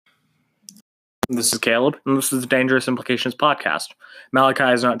This is Caleb, and this is the Dangerous Implications podcast. Malachi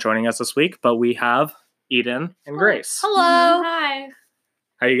is not joining us this week, but we have Eden and Grace. Hello. Hi.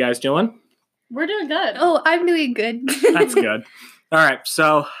 How you guys doing? We're doing good. Oh, I'm doing good. That's good. All right,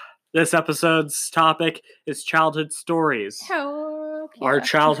 so this episode's topic is childhood stories. Our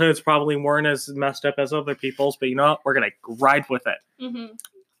childhoods probably weren't as messed up as other people's, but you know what? We're going to ride with it. Mm-hmm.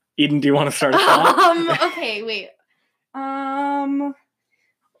 Eden, do you want to start us off? Okay, wait.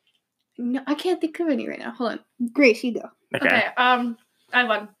 No, I can't think of any right now. Hold on. Grace, you go. Okay. I have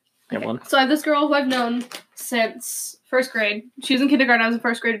one. You have one? So I have this girl who I've known since first grade. She was in kindergarten. I was in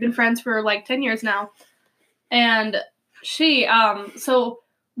first grade. We've been friends for like 10 years now. And she, so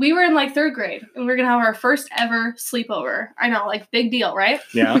we were in like third grade and we were going to have our first ever sleepover. I know, like big deal, right?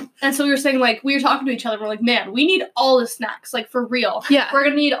 Yeah. And so we were saying like, we were talking to each other. We're like, man, we need all the snacks, like for real. Yeah. We're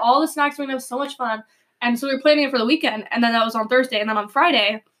going to need all the snacks. We're going to have so much fun. And so we were planning it for the weekend. And then that was on Thursday. And then on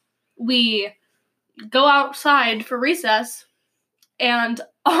Friday, we go outside for recess. And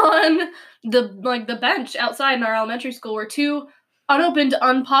on the bench outside in our elementary school were 2 unopened,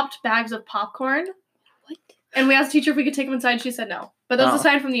 unpopped bags of popcorn. What? And we asked the teacher if we could take them inside. She said no. But that was a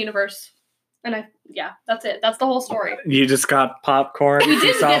sign from the universe. And that's it. That's the whole story. You just got popcorn. We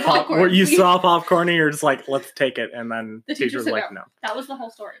did get popcorn. You saw popcorn and you're just like, let's take it. And then The the teacher teacher's said like, no. no. That was the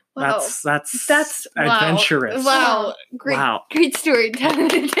whole story. Wow. That's adventurous. Wow. Great. Wow. Great story. That's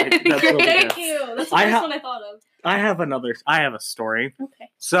really good. Thank you. That's the first one I thought of. I have a story.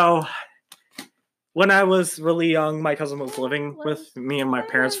 Okay. So, when I was really young, my cousin was living with me and my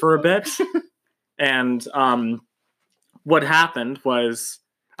parents for a bit. And what happened was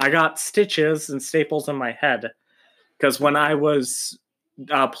I got stitches and staples in my head. Because when I was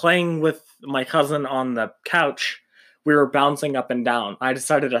playing with my cousin on the couch, we were bouncing up and down. I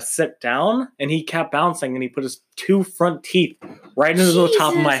decided to sit down, and he kept bouncing, and he put his 2 front teeth right into the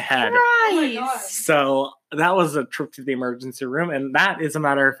top of my head. Oh my God. So that was a trip to the emergency room, and that is, a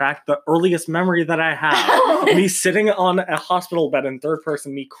matter of fact, the earliest memory that I have. Me sitting on a hospital bed in third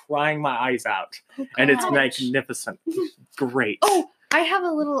person, me crying my eyes out. And it's magnificent. Great. Oh, I have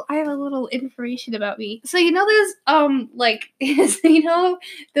a little information about me. So you know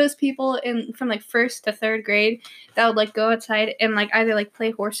those people from like first to third grade that would like go outside and like either like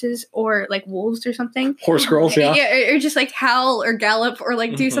play horses or like wolves or something. Horse girls, yeah. Yeah, or just like howl or gallop or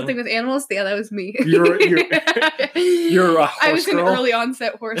like do something with animals. Yeah, that was me. You're a horse I was girl? an early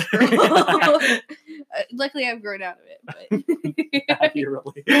onset horse girl. Luckily, I've grown out of it. But Have you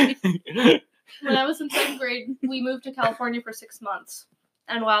really? When I was in 7th grade, we moved to California for 6 months.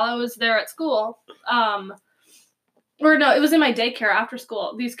 And while I was there at school, it was in my daycare after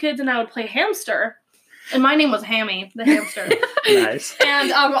school, these kids and I would play hamster. And my name was Hammy, the hamster. Nice.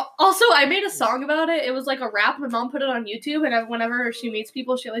 And also, I made a song about it. It was like a rap. My mom put it on YouTube, and whenever she meets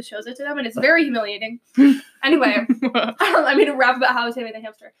people, she always shows it to them, and it's very humiliating. Anyway, I made a rap about how I was Hammy the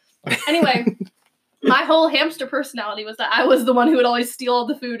hamster. Anyway, my whole hamster personality was that I was the one who would always steal all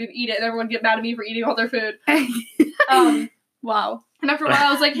the food and eat it, and everyone would get mad at me for eating all their food. Wow. And after a while,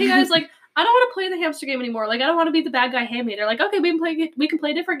 I was like, hey guys, like, I don't want to play the hamster game anymore. Like, I don't want to be the bad guy Hammy. They're like, okay, we can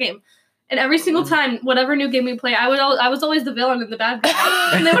play a different game. And every single time, whatever new game we play, I was always the villain and the bad guy.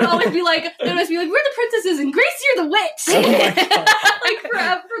 And they would always be like, we're the princesses, and Grace, you're the witch. Oh my God. Like,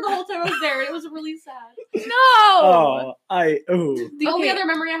 forever, for the whole time I was there, and it was really sad. Oh, The only other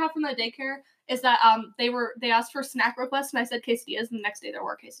memory I have from that daycare is that they asked for snack requests, and I said quesadillas, and the next day there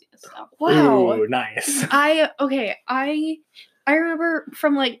were quesadillas. So. Wow. Ooh, nice. I remember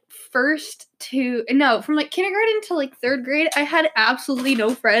from like from like kindergarten to like third grade, I had absolutely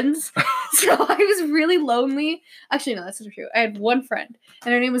no friends. So I was really lonely. Actually, no, that's not true. I had one friend,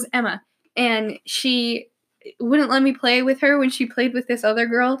 and her name was Emma, and she wouldn't let me play with her when she played with this other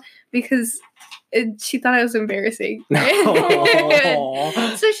girl because she thought I was embarrassing. So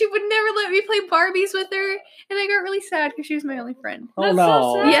she would never let me play Barbies with her, and I got really sad because she was my only friend. Oh, That's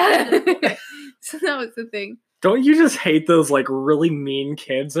no. so sad. Yeah. So that was the thing. Don't you just hate those, like, really mean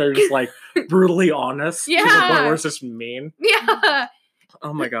kids that are just, like, brutally honest? To the point Yeah. where it's just mean? Yeah.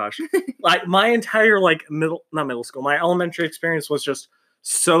 Oh, my gosh. Like, my entire, like, my elementary experience was just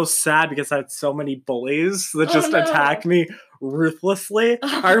so sad because I had so many bullies that just attacked me ruthlessly.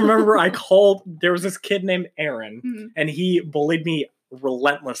 I remember there was this kid named Aaron, and he bullied me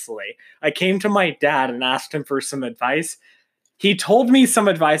relentlessly. I came to my dad and asked him for some advice. He told me some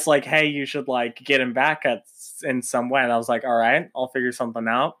advice like, hey, you should, like, get him back in some way. And I was like, all right, I'll figure something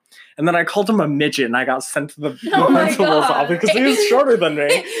out. And then I called him a midget, and I got sent to the principal's office because he was shorter than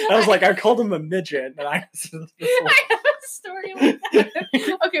me. I was like, I called him a midget, and I I have a story like that.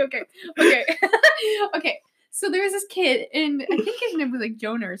 Okay. So there was this kid, and I think his name was like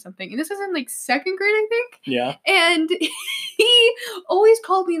Jonah or something. And this was in like 2nd grade, I think. Yeah. And he always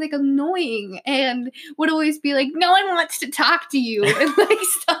called me like annoying and would always be like, "No one wants to talk to you," and like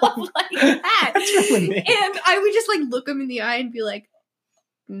stuff like that. That's really mean. And I would just like look him in the eye and be like,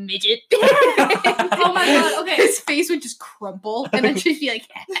 "Midget." Oh my god, okay. His face would just crumple, and then she'd be like,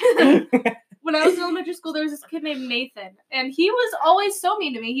 When I was in elementary school, there was this kid named Nathan, and he was always so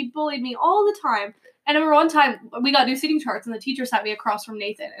mean to me. He bullied me all the time. And I remember one time we got new seating charts, and the teacher sat me across from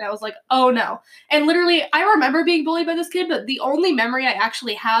Nathan, and I was like, "Oh no!" And literally, I remember being bullied by this kid, but the only memory I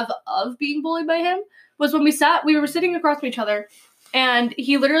actually have of being bullied by him was when we were sitting across from each other, and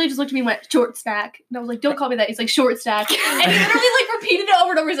he literally just looked at me and went, "Short stack," and I was like, "Don't call me that." He's like, "Short stack," and he literally like repeated it over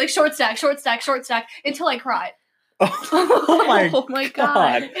and over. He's like, "Short stack, short stack, short stack," until I cried. Oh my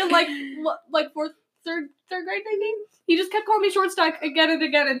God. In like third grade, I think. He just kept calling me short stack again and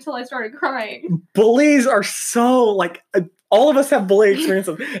again until I started crying. Bullies are so like all of us have bully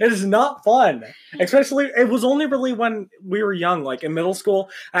experiences. It is not fun. Especially it was only really when we were young, like in middle school,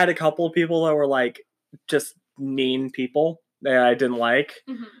 I had a couple of people that were like just mean people that I didn't like.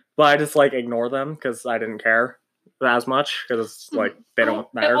 Mm-hmm. But I just like ignore them because I didn't care as much because it's like they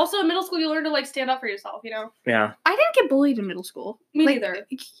don't matter. But also in middle school, you learn to like stand up for yourself, you know? Yeah. I didn't get bullied in middle school. Me like, neither.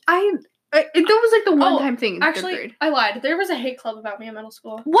 That was like the one-time thing in Actually, 5th grade. I lied. There was a hate club about me in middle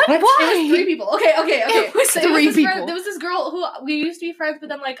school. What? What? Why? It was 3 people. Okay. It was So 3 this people. there was this girl who we used to be friends, but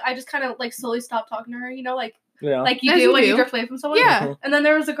then like I just kind of like slowly stopped talking to her. You know, like Yeah. you As do you when do. you drift away from someone. Yeah. And then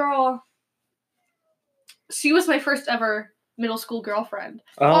there was a girl. She was my first ever middle school girlfriend.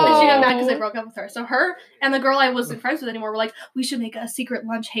 And she got mad because I broke up with her. So her and the girl I wasn't friends with anymore were like, "We should make a secret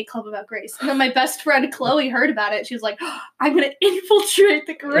lunch hate club about Grace." And then my best friend Chloe heard about it. She was like, "I'm gonna infiltrate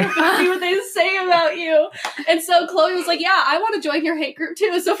the group and see what they say about you." And so Chloe was like, "Yeah, I want to join your hate group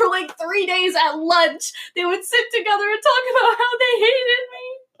too." So for like 3 days at lunch, they would sit together and talk about how they hated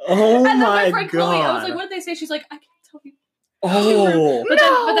me. Oh And then my my friend god. Chloe, I was like, "What did they say?" She's like, "I can't tell you." Oh. But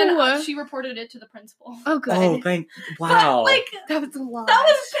then No. she reported it to the principal. Oh, good. Oh, wow. But, like, that was a lot. that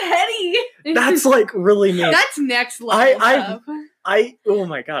was petty. That's like really mean. That's next level stuff. Oh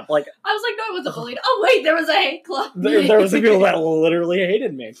my god. Like I was like, "No, I wasn't bullied." Oh wait, there was a hate club. there was a people that literally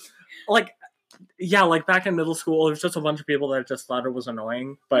hated me. Like yeah, like back in middle school, there was just a bunch of people that just thought it was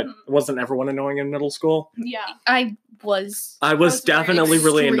annoying, but wasn't everyone annoying in middle school? Yeah. I was was very definitely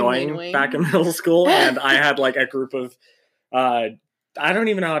really extremely annoying back in middle school, and I had like a group of I don't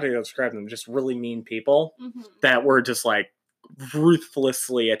even know how to describe them, just really mean people Mm-hmm. that were just like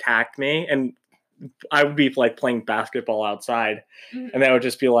ruthlessly attack me, and I would be like playing basketball outside, Mhm. and they would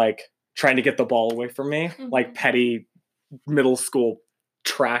just be like trying to get the ball away from me, like petty middle school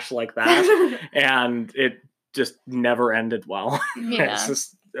trash like that, and it just never ended well. Yeah. It's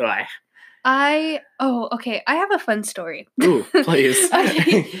just ugh. I have a fun story. Ooh, please.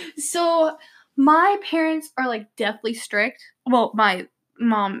 Okay. So my parents are like deathly strict. Well, my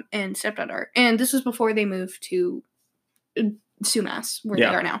mom and stepdad are, and this was before they moved to Sumas, where Yeah.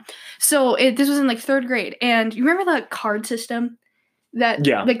 they are now. So this was in like 3rd grade, and you remember that card system that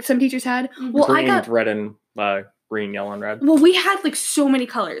Yeah. like some teachers had? Mhm. Well, Green, I got red, and green, yellow, and red. well, we had like so many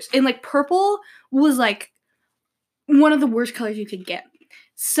colors, and like purple was like one of the worst colors you could get.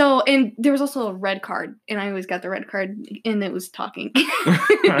 So, and there was also a red card, and I always got the red card, and it was talking.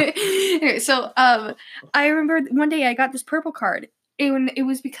 Anyway, so I remember one day I got this purple card, and it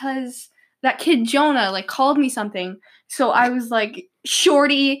was because that kid Jonah like called me something. So I was like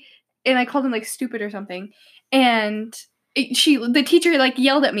shorty, and I called him like stupid or something, and the teacher like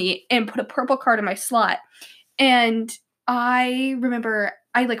yelled at me and put a purple card in my slot, and I remember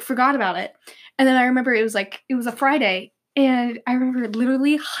I like forgot about it, and then I remember it was a Friday. And I remember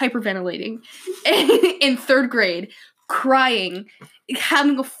literally hyperventilating in 3rd grade, crying,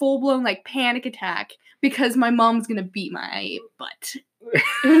 having a full-blown like panic attack because my mom was gonna beat my butt.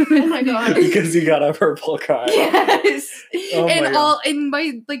 Oh my god. Because you got a purple card. Yes. Oh my And God.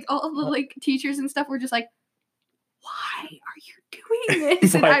 all the like teachers and stuff were just like, "Why are you doing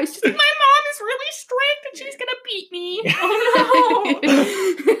this?" And Why? I was just like, "My mom is really strict and she's gonna beat me." Oh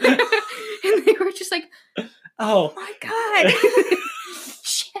no. And they were just like, Oh. "My God."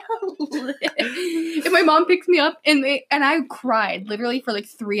 Chill. And my mom picked me up and I cried literally for like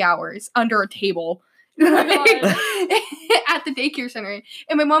 3 hours under a table. my At the daycare center.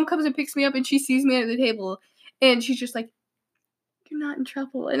 And my mom comes and picks me up and she sees me at the table and she's just like, "You're not in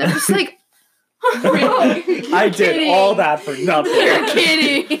trouble." And I'm just like, I did all that for nothing. You're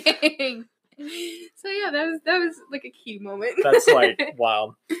kidding. So yeah, that was like a key moment. That's like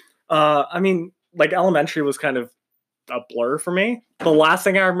wow. I mean, like elementary was kind of a blur for me. The last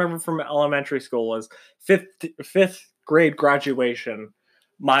thing I remember from elementary school was fifth grade graduation.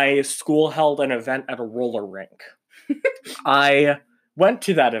 My school held an event at a roller rink. I went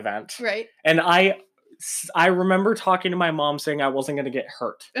to that event, Right. and I remember talking to my mom saying I wasn't going to get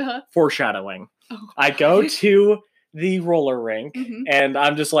hurt. Uh-huh. Foreshadowing. Oh, I go to the roller rink, Mhm. and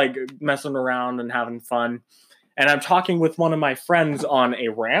I'm just like messing around and having fun. And I'm talking with one of my friends on a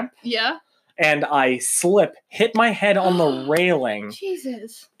ramp, Yeah. and I slip, hit my head on the railing,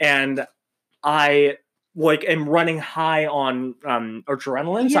 Jesus. and I am running high on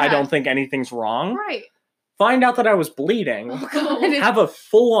adrenaline, so I Yeah. don't think anything's wrong. Right. Find out that I was bleeding. Oh, God. Have a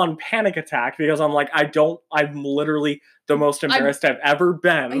full-on panic attack because I'm like, I'm literally the most embarrassed I've ever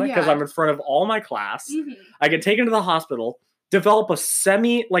been because Yeah. I'm in front of all my class. Mhm. I get taken to the hospital, develop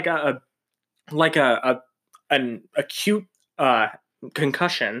an acute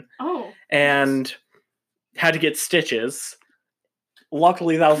concussion, Oh. and had to get stitches.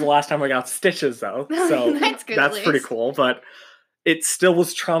 Luckily, that was the last time I got stitches, though. So That's good, that's at pretty least. cool, but it still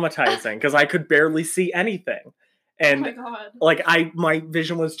was traumatizing because I could barely see anything. Oh And my god. my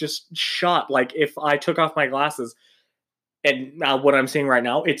vision was just shot. Like if I took off my glasses, and now what I'm seeing right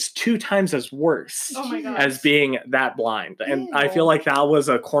now, it's 2 times as worse Oh my god. as being that blind. And I Ew. feel like that was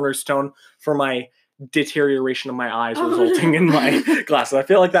a cornerstone for my deterioration of my eyes Oh. resulting in my glasses. I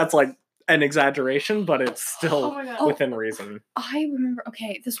feel like that's like an exaggeration, but it's Oh still my god. within reason. I remember,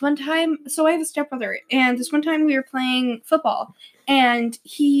 okay, this one time, so I have a stepbrother, and this one time we were playing football, and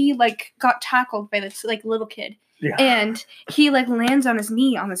he, like, got tackled by this, like, little kid. Yeah. And he, like, lands on his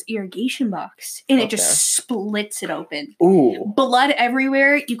knee on this irrigation box, and it Okay. just splits it open. Ooh. Blood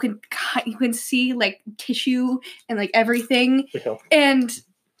everywhere. You can see, like, tissue and, like, everything. Ew. And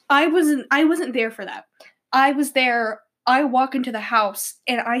I wasn't there for that. I was there. I walk into the house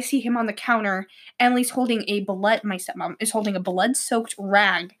and I see him on the counter. Emily's holding my stepmom is holding a blood-soaked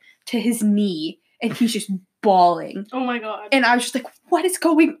rag to his knee, and he's just bawling. Oh my god. And I was just like, what is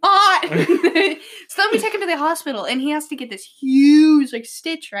going on? So then we take him to the hospital, and he has to get this huge, like,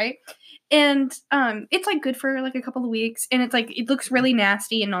 stitch, right? And it's, like, good for, like, a couple of weeks, and it's, like, it looks really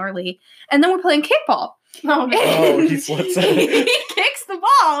nasty and gnarly. And then we're playing kickball. Oh no. Oh, he slips it. He kicks the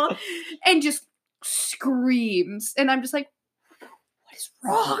ball and just screams, and I'm just like, what is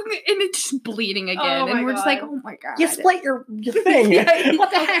wrong? And it's just bleeding again, Oh my and we're just like, God. oh my god. You split your thing. Yeah,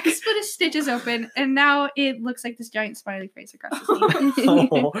 What the heck? He split his stitches open, and now it looks like this giant smiley face across his knee.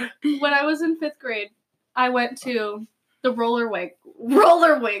 Oh. When I was in 5th grade, I went to the roller rink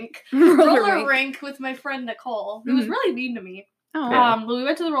with my friend Nicole, who was Mhm. really mean to me. Oh. Yeah. But we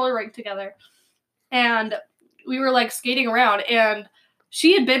went to the roller rink together, and we were like skating around, and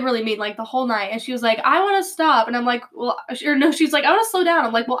she had been really mean like the whole night, and she was like, I want to stop, and I'm like, well, or no, she's like, I want to slow down.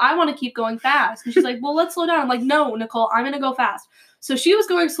 I'm like, well, I want to keep going fast, and she's like, well, let's slow down. I'm like, no, Nicole, I'm gonna go fast. So she was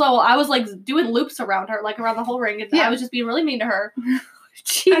going slow. I was like doing loops around her, like around the whole ring, and Yeah. I was just being really mean to her.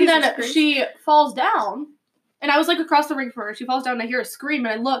 Jesus And then Christ. she falls down, and I was like across the ring from her. She falls down, and I hear a scream,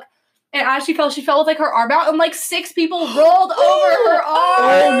 and I look, and as she fell with like her arm out, and like 6 people rolled over her arm.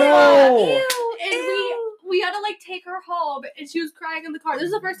 Oh, no. And we had to like take her home, and she was crying in the car. This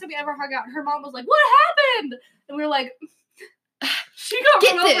is the first time we ever hung out. And her mom was like, "What happened?" And we were like, "She got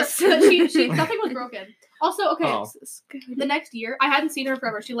Get run over." this. But she nothing was broken. Also, okay, Oh. the next year I hadn't seen her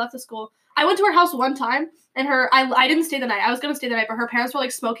forever. She left the school. I went to her house one time, and I didn't stay the night. I was gonna stay the night, but her parents were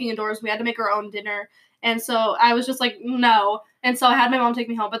like smoking indoors. We had to make our own dinner, and so I was just like, no. And so I had my mom take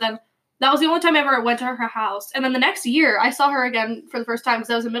me home. But then that was the only time I ever went to her house. And then the next year, I saw her again for the first time because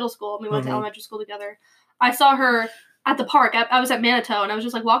I was in middle school and we went to Mhm. elementary school together. I saw her at the park. I was at Manitou, and I was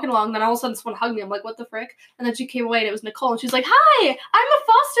just like walking along. And then all of a sudden, someone hugged me. I'm like, what the frick? And then she came away, and it was Nicole. And she's like, hi, I'm a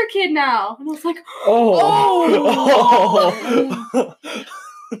foster kid now. And I was like, Oh.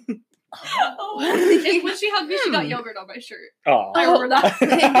 And when she hugged me, she got yogurt on my shirt. Oh. I remember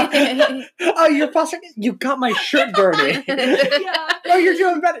that. Oh, you're foster. You got my shirt dirty. Yeah. Oh, you're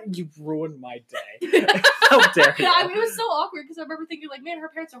doing better. You ruined my day. How dare you? Yeah, I mean, it was so awkward because I remember thinking, like, man, her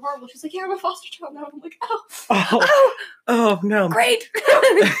parents are horrible. She's like, yeah, I'm a foster child now. And I'm like, oh. Oh, oh no. Great.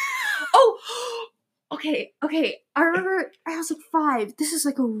 Oh, okay. I remember I was like 5. This is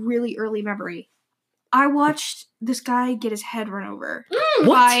like a really early memory. I watched this guy get his head run over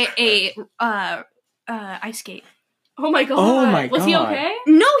by a ice skate. Oh my god. Oh my Was he God. okay?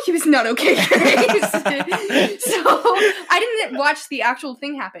 No, he was not okay. Grace. So I didn't watch the actual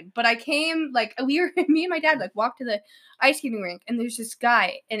thing happen, but I came me and my dad walked to the ice skating rink, and there's this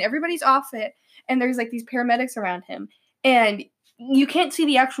guy, and everybody's off it, and there's like these paramedics around him, and you can't see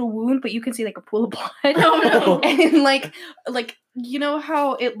the actual wound, but you can see like a pool of blood. Oh, no. And like you know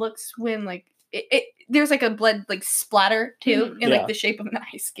how it looks when like there's like a blood like splatter too in Yeah. like the shape of an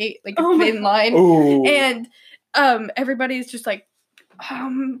ice skate, like a Oh my thin line. Ooh. And everybody's just like,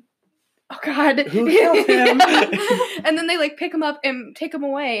 oh God. Who killed him? And then they like pick him up and take him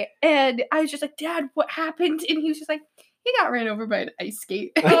away. And I was just like, Dad, what happened? And he was just like, he got ran over by an ice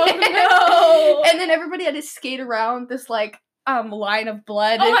skate. Oh, no. And then everybody had to skate around this like line of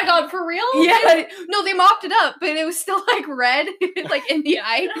blood. Oh my God, for real? Yeah. No, they mopped it up, but it was still like red, like in the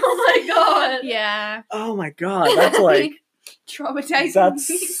eye. Oh my God. Yeah. Oh my god, that's like traumatizing. that's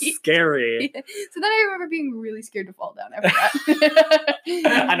me. scary. So then I remember being really scared to fall down after that.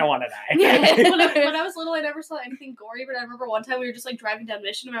 I don't want to die. Yeah. When I was little, I never saw anything gory, but I remember one time we were just like driving down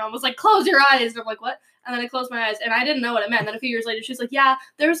Mission, and my mom was like, "Close your eyes," and I'm like, "What?" And then I closed my eyes, and I didn't know what it meant. And then a few years later, she was like, "Yeah,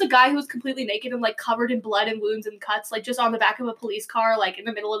 there was a guy who was completely naked and like covered in blood and wounds and cuts, like just on the back of a police car, like in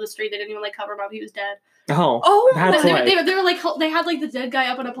the middle of the street. They didn't even like cover him up. He was dead." Oh, Oh, that's they, like they were like they had like the dead guy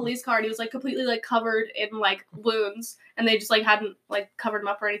up on a police car, and he was like completely like covered in like wounds, and they just like hadn't like covered him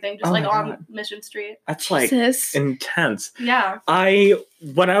up or anything, just Oh like my on God. Mission Street. that's like Jesus. intense. Yeah.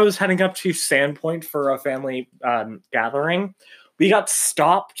 When I was heading up to Sandpoint for a family gathering, we got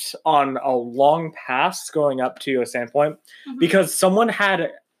stopped on a long pass going up to a Sandpoint Mhm. because someone had a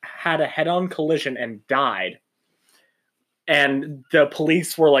head-on collision and died. And the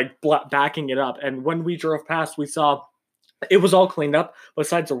police were like backing it up. And when we drove past, we saw it was all cleaned up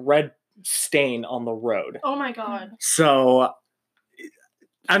besides a red stain on the road. Oh my God. So,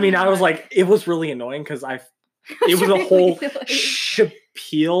 I mean, I was like, it was really annoying because it was a whole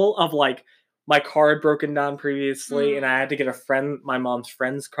spiel of like my car had broken down previously, and I had to get my mom's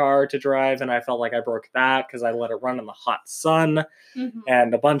friend's car to drive, and I felt like I broke that because I let it run in the hot sun Mhm.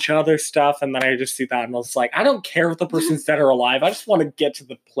 and a bunch of other stuff. And then I just see that, and I was like, I don't care if the person's dead or alive. I just want to get to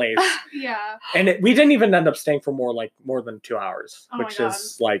the place. Yeah. And we didn't even end up staying for more than 2 hours, Oh my which God.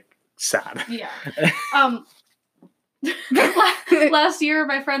 is like sad. Yeah. Last year,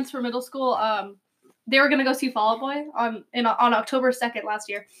 my friends from middle school, they were gonna go see Fall Out Boy on October 2nd last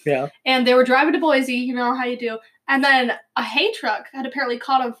year. Yeah. And they were driving to Boise, you know how you do. And then a hay truck had apparently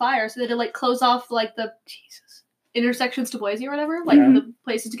caught on fire, so they had to like close off like the intersections to Boise or whatever, like Yeah. the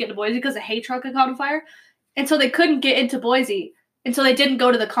places to get to Boise because a hay truck had caught on fire, and so they couldn't get into Boise, and so they didn't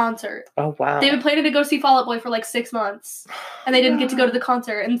go to the concert. Oh wow. They've been planning to go see Fall Out Boy for like 6 months, and they didn't get to go to the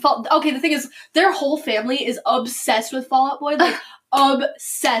concert. And the thing is, their whole family is obsessed with Fall Out Boy, like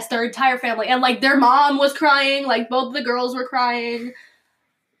obsessed. Their entire family, and like their mom was crying, like both of the girls were crying.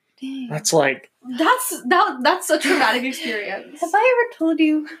 Dang. That's like That's a traumatic experience. Have I ever told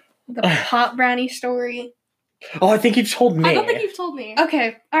you the pot brownie story? oh, I think you told me. I don't think you've told me.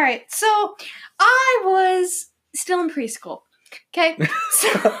 Okay, all right. So I was still in preschool. Okay,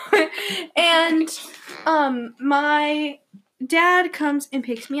 so and my dad comes and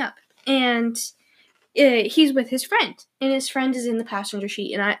picks me up, and he's with his friend, and his friend is in the passenger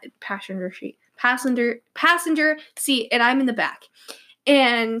seat, passenger seat, and I'm in the back,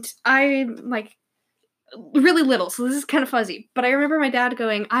 and I'm like really little, so this is kind of fuzzy, but I remember my dad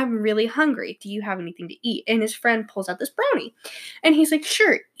going, I'm really hungry, do you have anything to eat? And his friend pulls out this brownie, and he's like,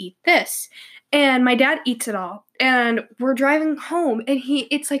 sure, eat this. And my dad eats it all, and we're driving home, and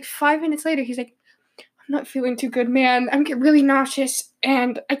it's like 5 minutes later, he's like, I'm not feeling too good, man, I'm getting really nauseous,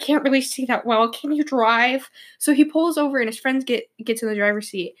 and I can't really see that well, can you drive? So he pulls over, and his friends gets in the driver's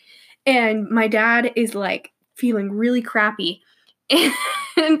seat, and my dad is like feeling really crappy,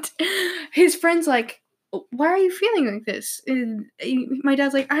 and his friend's like, why are you feeling like this? And my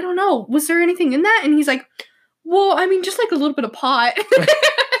dad's like, I don't know. Was there anything in that? And he's like, well, I mean, just like a little bit of pot.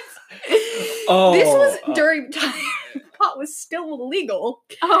 Oh, this was during time pot was still illegal.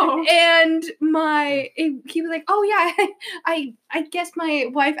 Oh. And he was like, oh yeah, I guess my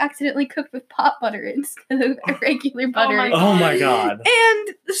wife accidentally cooked with pot butter instead of regular butter. my Oh my god.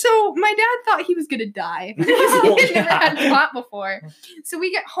 And so my dad thought he was gonna die because Oh, he had never yeah. had pot before. So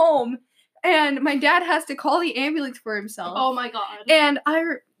we get home, and my dad has to call the ambulance for himself. Oh my god. And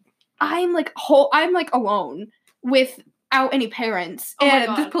I'm like alone without any parents. Oh my And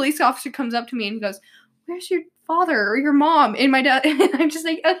the God. police officer comes up to me and he goes, where's your father or your mom? And my dad, and I'm just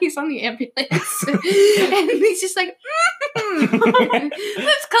like, oh, he's on the ambulance. And he's just like,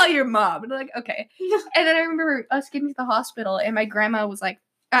 let's call your mom. And I'm like, okay. And then I remember us getting to the hospital, and my grandma was like,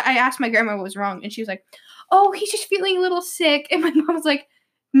 I asked my grandma what was wrong, and she was like, oh, he's just feeling a little sick. And my mom was like,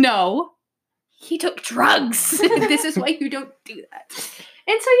 no, he took drugs. This is why you don't do that.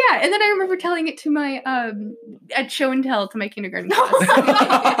 And so yeah, and then I remember telling it to my at show and tell to my kindergarten class.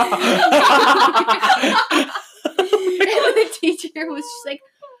 And the teacher was just like,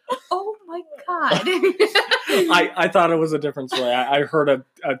 Oh my god. I thought it was a different story. I heard a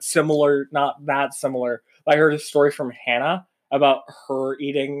similar, not that similar, but I heard a story from Hannah about her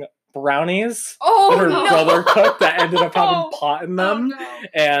eating brownies Oh, that her no. brother cooked that ended up having pot in Oh, them. no.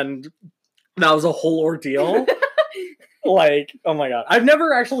 And that was a whole ordeal. Like, oh my god. I've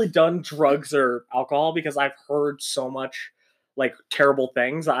never actually done drugs or alcohol because I've heard so much like terrible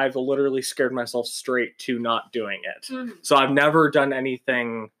things. I've literally scared myself straight to not doing it. Mhm. So I've never done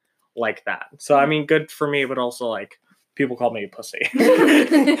anything like that. So I mean, good for me, but also like people call me a pussy.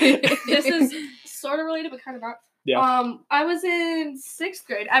 This is sort of related, but kind of not. Yeah. I was in 6th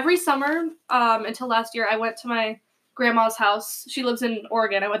grade. Every summer, until last year, I went to my grandma's house. She lives in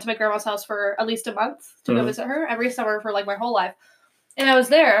Oregon. I went to my grandma's house for at least a month to go Mhm. visit her every summer for like my whole life. And I was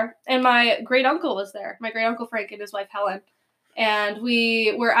there, and my great uncle was there. My great uncle Frank and his wife Helen. And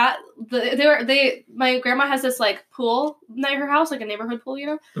we were at my grandma has this like pool near her house, like a neighborhood pool, you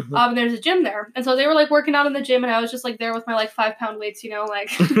know. Mhm. And there's a gym there, and so they were like working out in the gym, and I was just like there with my like 5-pound weights, you know, like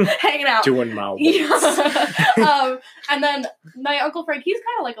hanging out. Doing mild. Yeah. And then my uncle Frank, he's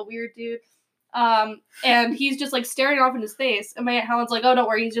kind of like a weird dude. And he's just like staring off in his face, and my Aunt Helen's like, "Oh, don't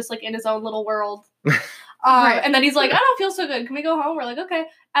worry, he's just like in his own little world." Right. And then he's like, "I don't feel so good. Can we go home?" We're like, "Okay."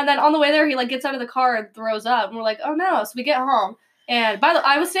 And then on the way there, he like gets out of the car and throws up, and we're like, "Oh no!" So we get home, and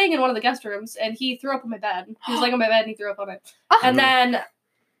I was staying in one of the guest rooms, and he threw up on my bed. He was like on my bed, and he threw up on it. And then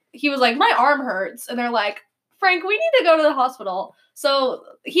he was like, "My arm hurts," and they're like, "Frank, we need to go to the hospital." So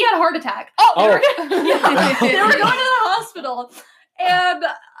he had a heart attack. They were going to the hospital. And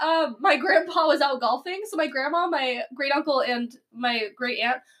my grandpa was out golfing, so my grandma, my great uncle, and my great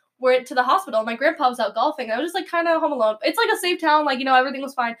aunt went to the hospital. My grandpa was out golfing. I was just like kind of home alone. It's like a safe town, like, you know, everything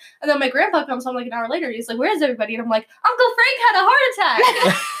was fine. And then my grandpa comes home like an hour later. He's like, "Where is everybody?" And I'm like, "Uncle Frank had a heart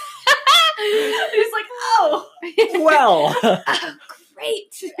attack." He's like, "Oh, Well,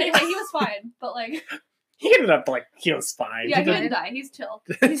 Great. anyway, he was fine, but like, he ended up like he was fine. yeah, he did. didn't die. He's chill.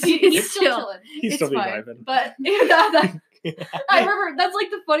 He's He's still chill. chilling. He's still It's be fine. vibing. But I remember that's like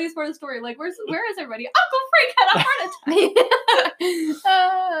the funniest part of the story. Like, where is everybody? Uncle Frank had a heart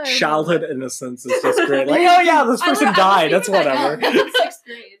attack. Childhood innocence is just great. Like, oh yeah, this person died. That's whatever. In 6th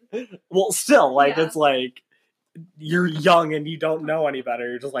grade. Well, still, like, Yeah. it's like you're young and you don't know any better.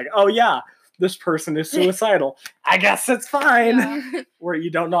 You're just like, oh yeah, this person is suicidal. I guess it's fine. Yeah. Where you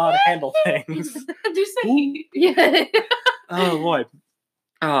don't know how to handle things. Do say. Yeah. Oh boy.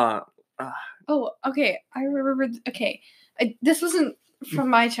 Oh, okay. I remember. Okay, this wasn't from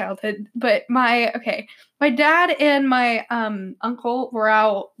my childhood, but my dad and my uncle were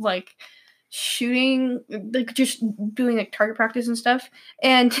out like shooting, like just doing like target practice and stuff,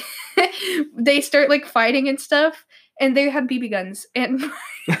 and they start like fighting and stuff, and they had BB guns, and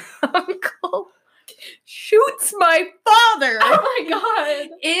my uncle shoots my father Oh my god.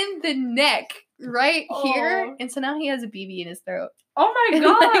 in the neck right here, Oh. and so now he has a BB in his throat. Oh my And,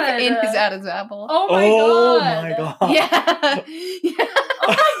 god. like, in his Adam's apple. Oh my oh god. my god. Yeah. Yeah. Oh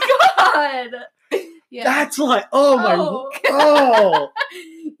my god. Yeah. That's like, oh my, Oh. oh.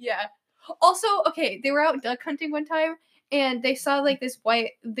 Yeah. Also, okay, they were out duck hunting one time and they saw like this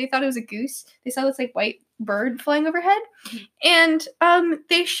white, they thought it was a goose. They saw this like white bird flying overhead and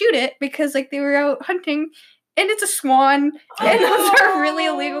they shoot it because like they were out hunting and it's a swan and those are really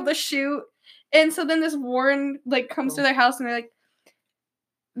illegal to shoot. And so then this warden like comes to their house and they're like,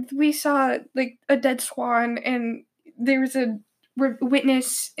 "We saw like a dead swan and there was a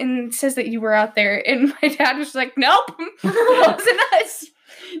witness and says that you were out there." And my dad was like, "Nope, it wasn't us.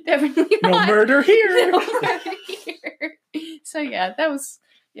 Definitely No not. murder here. No murder here." So yeah, that was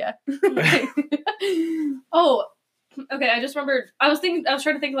yeah. Oh, okay. I just remembered. I was trying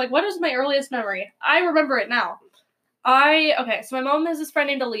to think like, what is my earliest memory? I remember it now. So my mom has this friend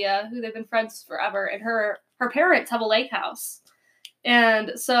named Aaliyah who they've been friends forever, and her parents have a lake house,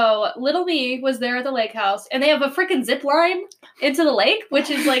 and so little me was there at the lake house, and they have a freaking zip line into the lake, which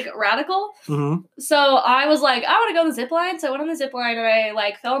is like radical. Mhm. So I was like, I want to go on the zip line. So I went on the zip line and I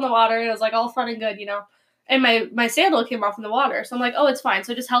like fell in the water and it was like all fun and good, you know. And my sandal came off in the water. So I'm like, oh, it's fine.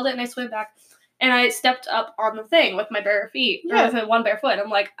 So I just held it and I swam back. And I stepped up on the thing with my bare feet, or Yeah. with my one bare foot.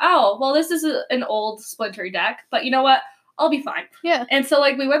 I'm like, oh, well, this is an old splintery deck, but you know what? I'll be fine. Yeah. And so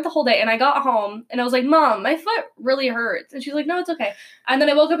like we went the whole day and I got home and I was like, Mom, my foot really hurts. And she's like, no, it's okay. And then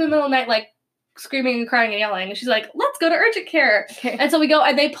I woke up in the middle of the night like screaming and crying and yelling. And she's like, let's go to urgent care. Okay. And so we go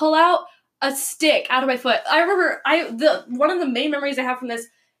and they pull out a stick out of my foot. I remember one of the main memories I have from this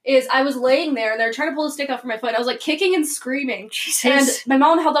is I was laying there and they were trying to pull the stick out from my foot. And I was like kicking and screaming. Jesus. And my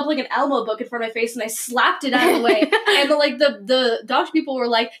mom held up like an Elmo book in front of my face and I slapped it out of the way. And the doctor people were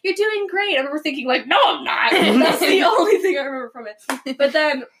like, "You're doing great." I remember thinking like, no, I'm not. That's the only thing I remember from it. But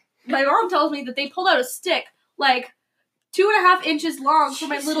then my mom tells me that they pulled out a stick like 2.5 inches long for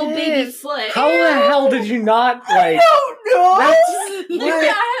my little baby Jesus. foot. How the hell did you not like? know. That's Yeah,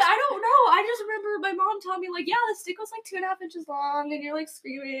 what? I don't know. I just remember my mom telling me, like, yeah, the stick was like 2.5 inches long, and you're like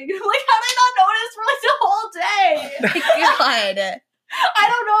screaming. I'm like, how did I not notice for like the whole day? God.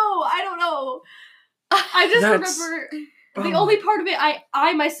 I don't know. I just That's- remember the only part of it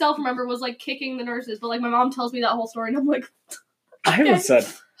I myself remember was like kicking the nurses, but like my mom tells me that whole story, and I'm like, I haven't said.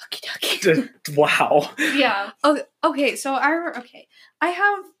 Okay. Wow. yeah. Okay, so I remember. Okay, I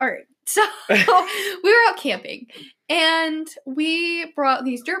have. All right, so we were out camping, and we brought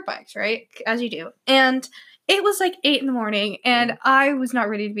these dirt bikes, right? As you do, and it was like 8 a.m, and I was not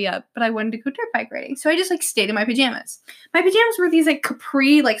ready to be up, but I wanted to go dirt bike riding, so I just like stayed in my pajamas. My pajamas were these like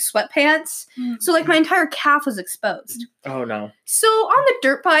capri like sweatpants, so like my entire calf was exposed. Oh no. So on the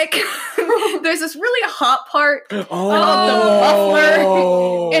dirt bike, there's this really hot part Oh.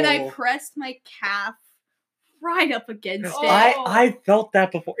 muffler, and I pressed my calf right up against Oh. it. I felt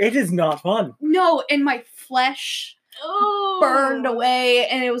that before. It is not fun. No, and my flesh Oh. burned away,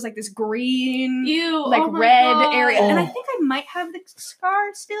 and it was like this green, Ew. like oh my red God. area. And I Oh. think I might have the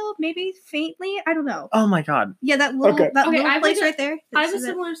scar still, maybe faintly. I don't know. Oh my god. Yeah, that little Okay. that Okay, little I have place like a- right there. I have a This is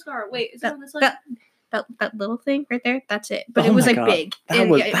it. similar scar. Wait, is it That- on this leg? that little thing right there. That's it. But it Oh was my like God. big. That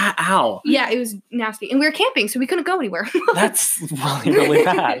And was yeah, that. Ow. yeah, it was nasty, and we were camping, so we couldn't go anywhere. That's really really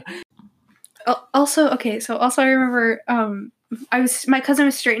bad. Also, I remember my cousin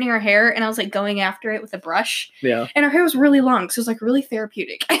was straightening her hair, and I was like going after it with a brush, Yeah. and her hair was really long, so it was like really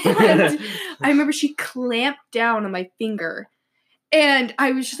therapeutic. And I remember she clamped down on my finger, and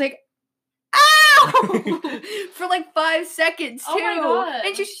I was just like, ow! For like 5 seconds too. Oh my God.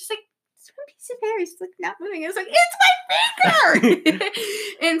 And she was just like, it's one piece of hair, it's like not moving. I was like, it's my finger!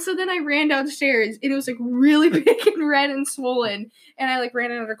 And so then I ran downstairs, and it was like really big and red and swollen, and I like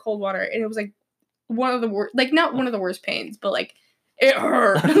ran it under cold water, and it was like one of the worst, like not one of the worst pains, but like it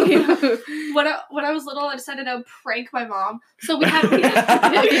hurt. When I was little, I decided I would prank my mom. So we had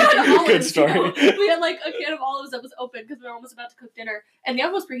olives. Good story. You know? We had like a can of olives that was open because my mom was about to cook dinner, and the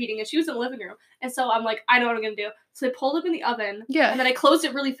oven was preheating, and she was in the living room. And so I'm like, I know what I'm gonna do. So I pulled them in the oven, Yeah. and then I closed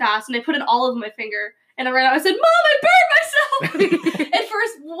it really fast, and I put an olive in my finger, and I ran out. I said, "Mom, I burned myself!" And for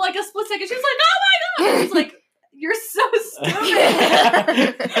like a split second, she was like, "Oh my god!" I was like, "You're so stupid."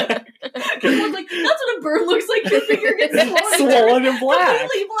 I was like, "That's what a burn looks like. Your finger gets swollen, Swollen and black.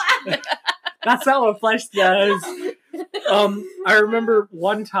 completely black." That's not what flesh does. I remember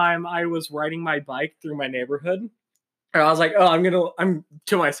one time I was riding my bike through my neighborhood, and I was like, I'm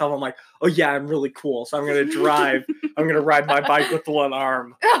to myself, I'm like, oh yeah, I'm really cool. So I'm gonna ride my bike with one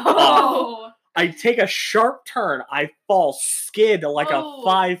arm. Oh. I take a sharp turn, I fall, skid like Oh. a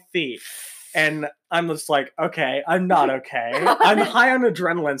 5 feet. And I'm just like, okay, I'm not okay. I'm high on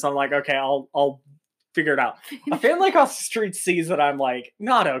adrenaline, so I'm like, okay, I'll figure it out. A family across the street sees that I'm like,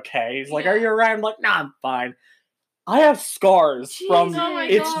 not okay. He's like, Yeah. are you alright? I'm like, nah, I'm fine. I have scars from Jeez, oh my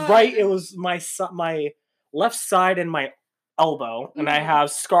it's God. right. It was my left side and my elbow, and I Mhm.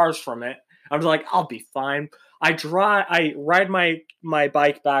 have scars from it. I'm just like, I'll be fine. I ride my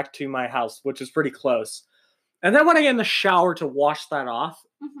bike back to my house, which is pretty close. And then when I get in the shower to wash that off,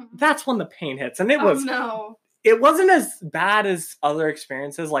 Mhm. that's when the pain hits. And Oh, no. it wasn't as bad as other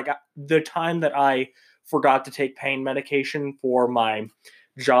experiences. Like the time that I forgot to take pain medication for my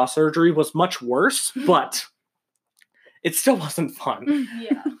jaw surgery was much worse, but it still wasn't fun.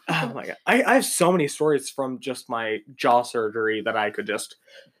 Yeah. Oh my god. I have so many stories from just my jaw surgery that I could just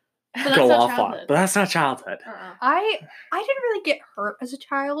But that's go not off on. childhood. But that's not childhood. Uh-uh. I didn't really get hurt as a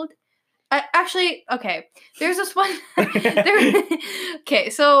child. Okay. There's this one. Okay,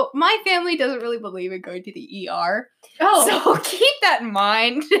 so my family doesn't really believe in going to the ER. Oh. So keep that in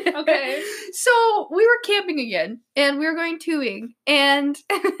mind. Okay. So we were camping again, and we were going tubing, and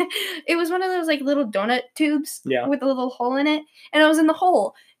it was one of those like little donut tubes Yeah. with a little hole in it, and I was in the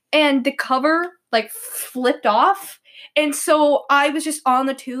hole, and the cover like flipped off. And so I was just on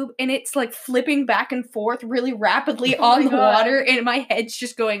the tube, and it's like flipping back and forth really rapidly Oh on my the God. water, and my head's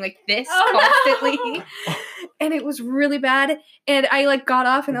just going like this Oh, constantly. no. And it was really bad. And I like got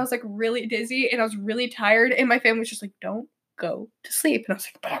off, and I was like really dizzy, and I was really tired. And my family was just like, "Don't go to sleep." And I was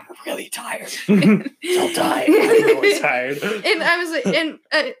like, "But I'm really tired." I'll die. I'm really tired. And I was like,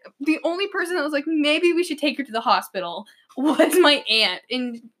 the only person that was like, maybe we should take her to the hospital was my aunt.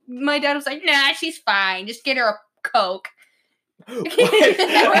 And my dad was like, nah, she's fine. Just get her a Coke.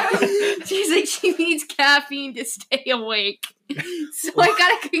 She's like, she needs caffeine to stay awake. So I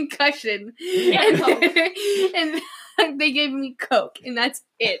got a concussion. Yeah, And they gave me Coke, and that's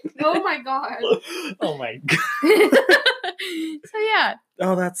it. Oh my god. Oh my god. So yeah.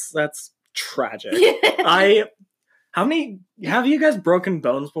 Oh, that's tragic. Have you guys broken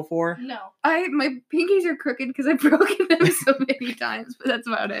bones before? No. My pinkies are crooked because I've broken them so many times, but that's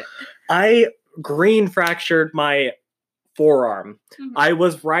about it. I green fractured my forearm. Mhm. I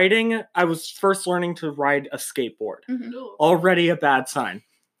was first learning to ride a skateboard. Ooh. Already a bad sign.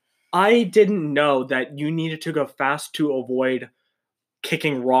 I didn't know that you needed to go fast to avoid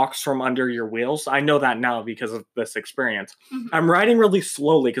kicking rocks from under your wheels. I know that now because of this experience. Mhm. I'm riding really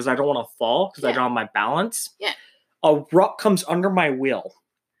slowly because I don't want to fall because I Yeah. don't have my balance. Yeah. A rock comes under my wheel.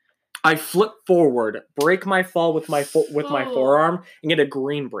 I flip forward, break my fall with my Oh. forearm, and get a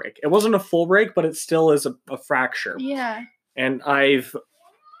green break. It wasn't a full break, but it still is a fracture. Yeah. And I've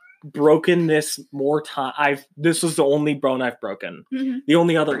broken this more time. This is the only bone I've broken. Mm-hmm. The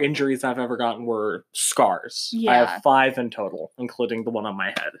only other injuries I've ever gotten were scars. I Yeah. have 5 in total, including the one on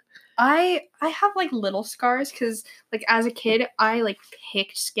my head. I have like little scars because like as a kid I like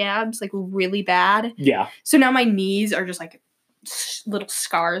picked scabs like really bad. Yeah. So now my knees are just like little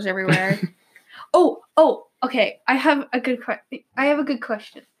scars everywhere. oh, okay. I have a good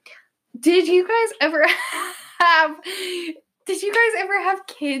question. Did you guys ever have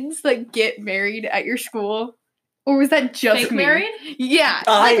kids like get married at your school? Or was that just Fake me? married? Yeah.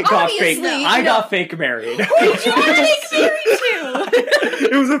 I like, got fake. obviously, I you got fake married. Who did you get fake married to?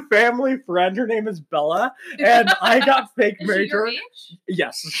 It was a family friend. Her name is Bella, and I got fake Is married she to her. your age?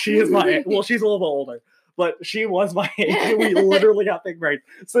 Yes, she is my age. Well, she's a little bit older, but she was my age. And we literally got fake married.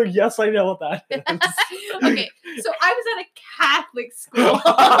 So yes, I know what that is. Okay, so I was at a Catholic school.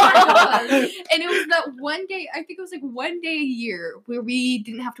 And it was that one day, I think it was like one day a year where we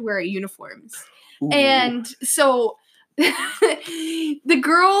didn't have to wear our uniforms. Ooh. And so the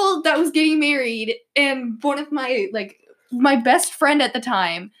girl that was getting married and one of my best friend at the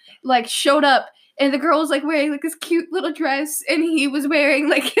time like showed up, and the girl was like wearing like this cute little dress and he was wearing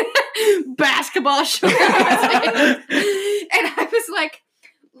like basketball shorts. And I was like,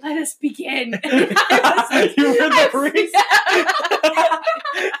 let us begin. And I was like, You were the priest? I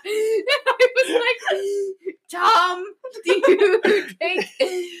was like, Tom, do you take...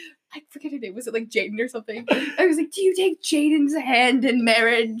 I forget her name. Was it like Jaden or something? I was like, do you take Jaden's hand in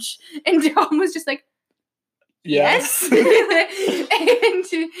marriage? And Tom was just like, yes. And I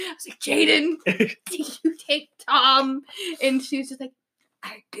was like, Jaden, do you take Tom? And she was just like,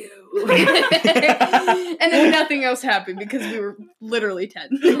 I do. And then nothing else happened because we were literally 10.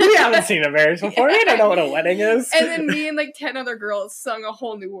 We haven't seen a marriage before. We don't know what a wedding is. And then me and like 10 other girls sung A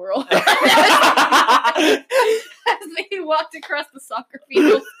Whole New World as they walked across the soccer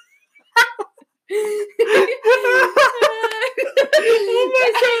field. Our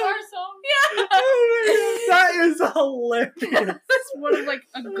song. Yeah. Oh my god, that is hilarious. That's one of like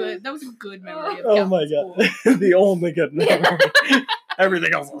that was a good memory of Oh my Catholic god, school. the only good memory.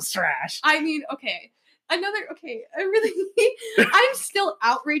 Everything else was trash. I mean, okay. I'm still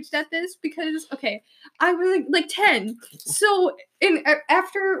outraged at this because, okay, I was like 10. So,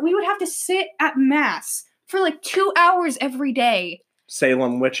 after, we would have to sit at Mass for like 2 hours every day.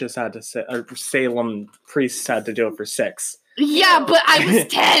 Salem witches had to sit, or Salem priests had to do it for 6. Yeah, but I was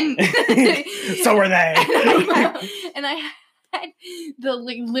 10. So were they. And I had the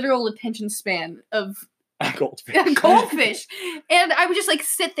like, literal attention span of A goldfish. a goldfish. And I would just like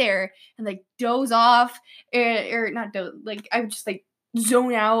sit there and like doze off, or not doze, like I would just like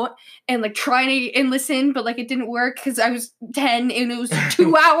zone out and like try and listen, but like it didn't work because I was 10 and it was a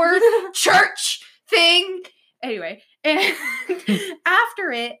 2-hour church thing. Anyway, and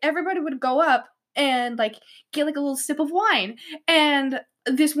after it, everybody would go up and like get like a little sip of wine. And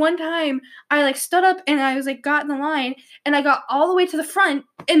this one time I like stood up and I was like got in the line and I got all the way to the front,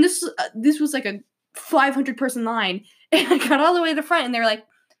 and this was like a 500 person line, and I got all the way to the front and they were like,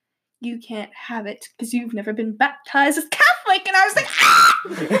 you can't have it because you've never been baptized as Catholic. And I was like, ah!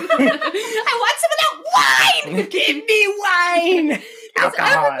 I want some of that wine. Give me wine. Because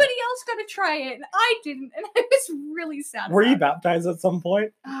Alcohol. everybody else got to try it, and I didn't, and I was really sad. Were you about it. baptized at some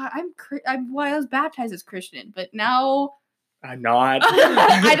point? I was baptized as Christian, but now I'm not.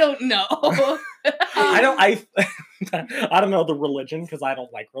 I don't know. I don't know the religion because I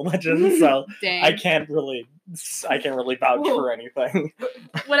don't like religion, so Dang. I can't really vouch Whoa. for anything.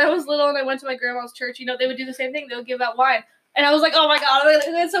 When I was little and I went to my grandma's church, they would do the same thing. They would give out wine. And I was like, oh my god,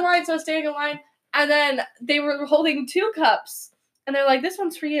 it's some wine. So I was standing in line. And then they were holding 2 cups. And they're like, this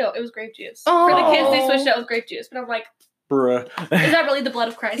one's for you. It was grape juice. For the kids, they switched out with grape juice. But I'm like, Bruh. Is that really the blood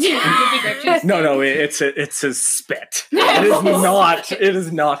of Christ? Would be grape juice. No, it's his spit. It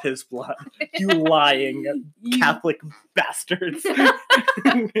is not his blood. You lying Catholic bastards.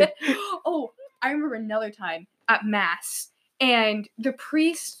 Oh, I remember another time at mass, and the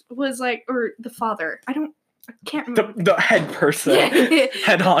priest was like, or the father. I can't remember. The head person.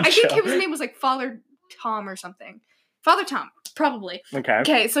 Head honcho. I think his name was like Father Tom or something. Father Tom, probably. Okay.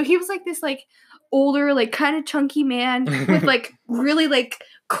 Okay, so he was like this like older, like kind of chunky man with like really like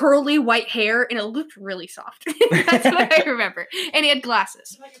curly white hair, and it looked really soft. That's what I remember. And he had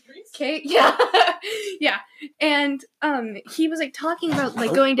glasses. Okay, yeah. Yeah. And he was like talking about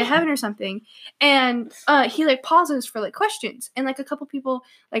like going to heaven or something, and he like pauses for like questions, and like a couple people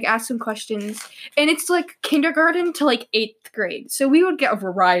like ask him questions, and it's like kindergarten to like 8th grade, so we would get a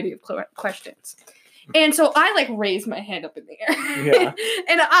variety of questions. And so I like raised my hand up in the air. Yeah.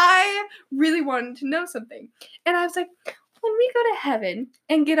 And I really wanted to know something. And I was like, when we go to heaven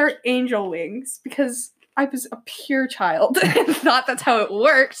and get our angel wings, because I was a pure child and thought that's how it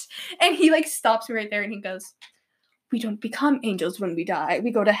works. And he like stops me right there and he goes, we don't become angels when we die.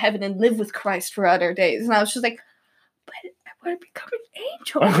 We go to heaven and live with Christ throughout our days. And I was just like, but I want to become an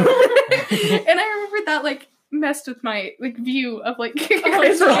angel. And I remember that like messed with my like view of like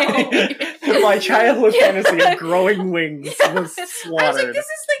Christianity. My childhood fantasy of growing wings was I was slaughtered. like, this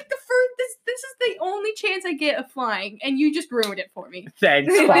is like the first. This is the only chance I get of flying, and you just ruined it for me.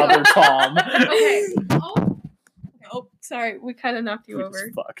 Thanks, Father Tom. Okay. Oh, sorry, we kind of knocked you We over.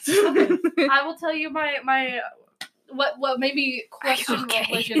 just fucked. I will tell you my what made me question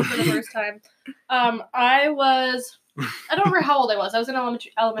religion for the first time. I don't remember how old I was. I was in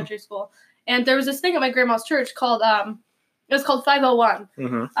elementary school, and there was this thing at my grandma's church called it was called 501.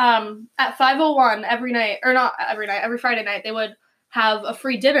 Mm-hmm. At 501 every Friday night they would have a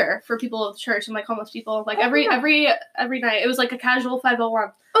free dinner for people of the church and like homeless people. Like every night it was like a casual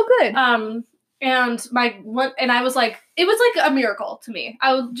 501. Oh, good. And I was like, it was like a miracle to me.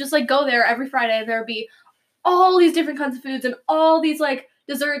 I would just like go there every Friday and there would be all these different kinds of foods and all these like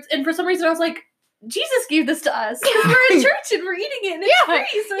desserts. And for some reason I was like, Jesus gave this to us because we're in church and we're eating it and it's free,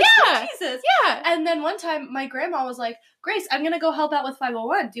 so it's from Jesus. Yeah. And then one time my grandma was like, Grace, I'm going to go help out with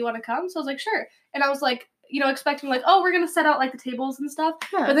 501. Do you want to come? So I was like, sure. And I was like, expecting like, oh, we're going to set out like the tables and stuff.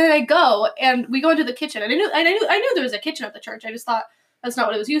 Yeah. But then I go and we go into the kitchen and I knew there was a kitchen at the church. I just thought that's not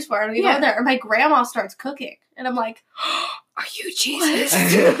what it was used for. And we go in there and my grandma starts cooking and I'm like, are you Jesus?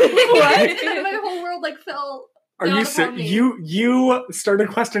 What? And then my whole world like fell. Are you you started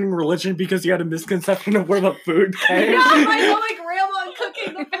questioning religion because you had a misconception of where the food came? Yeah, I saw my grandma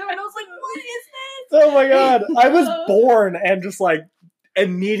cooking the food and I was like, what is this? Oh my god. I was born and just like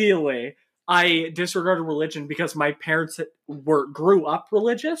immediately I disregarded religion because my parents grew up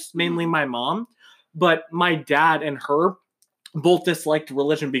religious, mainly my mom, but my dad and her both disliked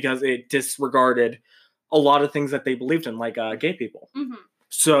religion because it disregarded a lot of things that they believed in, like gay people. Mm-hmm.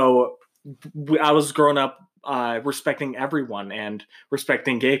 So I was growing up respecting everyone and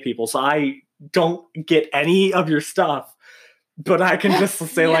respecting gay people. So I don't get any of your stuff, but I can just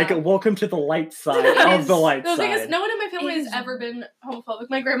say like, welcome to the light side of the light side. The thing is, no one in my family has ever been homophobic.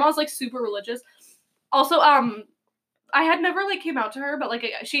 My grandma's like super religious. Also, I had never like came out to her, but like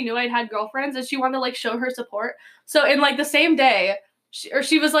she knew I'd had girlfriends and she wanted to like show her support. So in like the same day,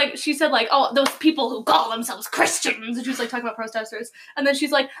 she said like, oh, those people who call themselves Christians, and she was like talking about protesters, and then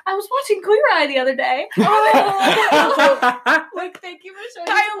she's like, I was watching Queer Eye the other day. Oh, like thank you for showing.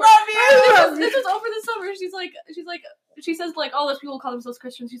 I love you. This was over the summer. She says like all those people who call themselves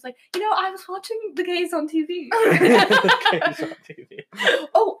Christians. She's like, I was watching the gays on TV.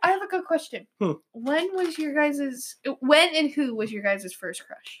 Oh, I have a good question. When and who was your guys' first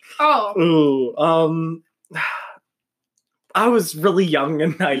crush? Oh. I was really young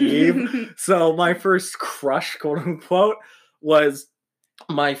and naive, so my first crush, quote unquote, was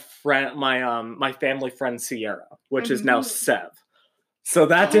my family friend Sierra, which is now Sev. So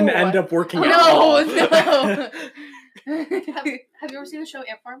that didn't end up working at all. No. Have you ever seen the show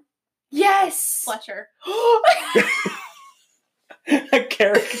Ant Farm? Yes. Fletcher. A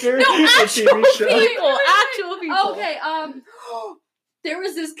character. No, actual show. people. Actual people. Okay. There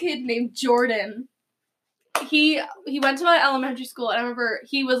was this kid named Jordan. He went to my elementary school, and I remember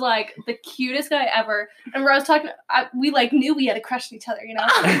he was like the cutest guy ever. I remember I was talking, we like knew we had a crush on each other, And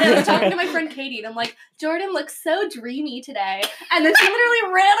I was talking to my friend Katie, and I'm like, Jordan looks so dreamy today. And then she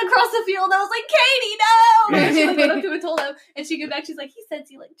literally ran across the field, and I was like, Katie, no! And she like went up to him and told him, and she came back, she's like, he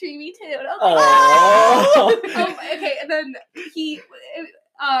says you look dreamy too. And I was like, oh! Okay, and then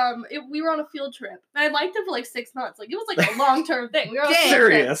we were on a field trip, and I liked him for like 6 months. Like it was like a long-term thing. We were on a field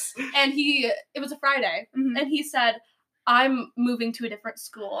serious. trip, and it was a Friday, and he said, I'm moving to a different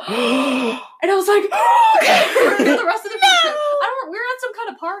school. And I was like, for the rest of the trip. We were at some kind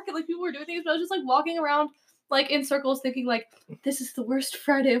of park and like people were doing things, but I was just like walking around like in circles thinking like, this is the worst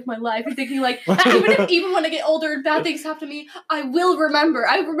Friday of my life. And thinking like, even when I get older and bad things happen to me, I will remember.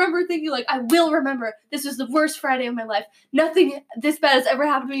 I remember thinking like, I will remember. This is the worst Friday of my life. Nothing this bad has ever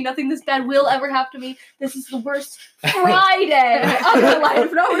happened to me. Nothing this bad will ever happen to me. This is the worst Friday of my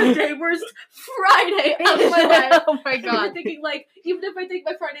life. Not worst day, worst Friday of my life. Oh my And god. I'm thinking like, even if I think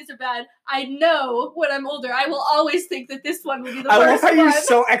my Fridays are bad, I know when I'm older, I will always think that this one will be the I love worst how one. you're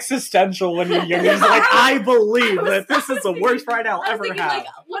so existential when you're young. You're just like, I believe that this is the worst Friday I'll I was ever thinking, have. like,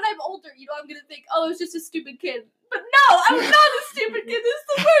 when I'm older, I'm gonna think, oh, it was just a stupid kid. But no, I was not a stupid kid. This is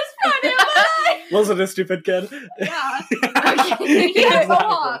the worst Friday of my life. Wasn't a stupid kid. Yeah. He He had a exactly.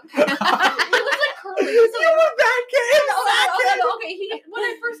 mohawk. He looks like curly. You were bad kid. Okay. When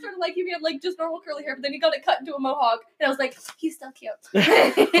I first started liking him, he had like just normal curly hair, but then he got it cut into a mohawk, and I was like, he's still cute.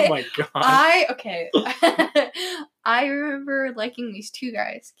 Oh my god. I remember liking these two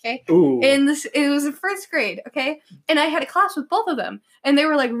guys, okay? Ooh. And it was in first grade, okay? And I had a class with both of them, and they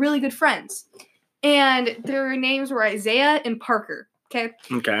were like really good friends. And their names were Isaiah and Parker, okay?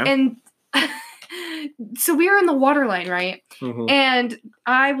 Okay. And so we were in the water line, right? Mhm. And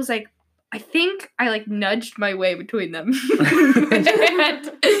I was like, I think I like nudged my way between them.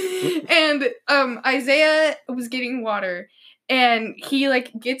 and Isaiah was getting water, and he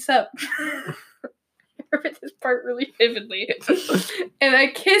like gets up. I remember this part really vividly. And I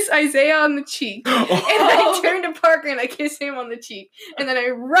kiss Isaiah on the cheek. And I turn to Parker and I kiss him on the cheek. And then I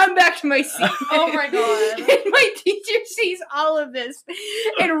run back to my seat. Oh my god. And my teacher sees all of this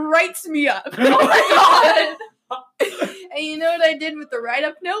and writes me up. Oh my god. And you know what I did with the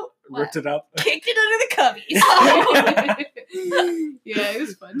write-up note? Ripped it up. Kicked it under the cubbies. Yeah, it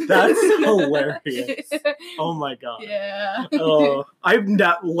was fun. That's hilarious. Oh my god. Yeah. Oh, I've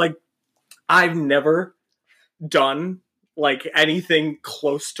never done like anything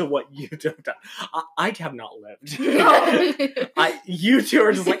close to what you have done. I have not lived. You two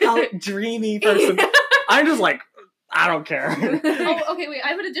are just like, oh, dreamy person. I'm just like, I don't care. Oh, okay, wait. I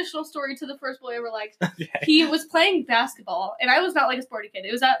have an additional story to the first boy I ever liked. Okay. He was playing basketball, and I was not like a sporty kid.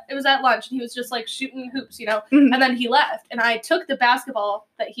 It was at lunch, and he was just like shooting hoops, Mhm. And then he left, and I took the basketball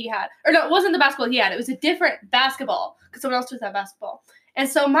that he had, or no, it wasn't the basketball he had. It was a different basketball because someone else took that basketball. And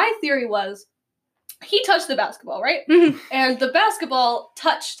so my theory was, he touched the basketball, right? Mhm. And the basketball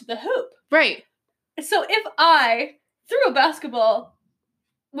touched the hoop. Right. So if I threw a basketball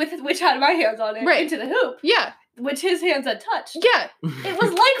with which had my hands on it Right. into the hoop, Yeah. which his hands had touched, Yeah. it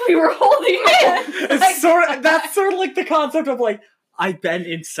was like we were holding hands. Like, That's sort of like the concept of like, I've been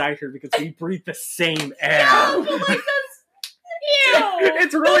inside her because we breathe the same air. no, but like that's ew.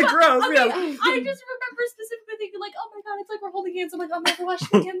 It's really gross. Okay, Yeah. I just remember specifically thinking like, oh my god, it's like we're holding hands. I'm like, I'll never wash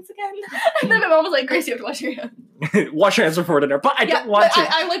my hands again. And then my mom was like, Grace, you have to wash your hands. Wash your hands before dinner, but I don't want but to.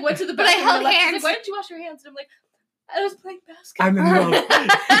 I like went to the But I bathroom held and left. She's hands. like, why didn't you wash your hands? And I'm like, I was playing basketball. I'm in love.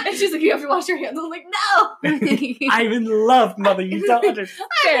 And she's like, you have to wash your hands. I was like, no. I'm in love, mother. You don't understand.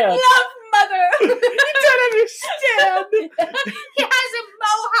 Love mother. You don't understand. He has a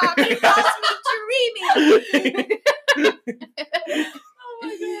mohawk. He calls me dreamy. Oh my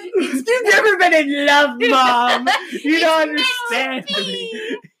god. You've never been in love, Mom. You don't understand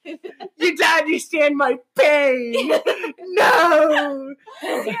me. You don't understand my pain. No.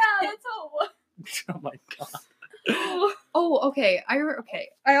 Yeah, that's how it was. Oh my god. Oh, okay. I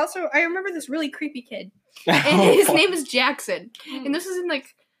remember this really creepy kid, and his name is Jackson. And this is in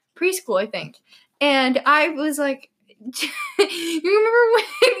like preschool, I think. And I was like, you remember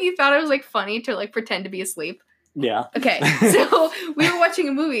when you thought it was like funny to like pretend to be asleep? Yeah. Okay, so we were watching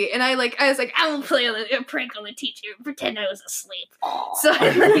a movie, and I was like, I will play a prank on the teacher and pretend I was asleep. So I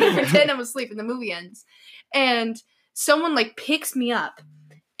like, pretend I'm asleep, and the movie ends, and someone like picks me up,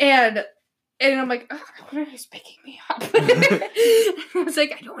 and I'm like, oh, what is picking me up? I was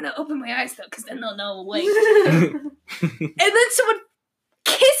like, I don't want to open my eyes though, because then they'll know awake. And then someone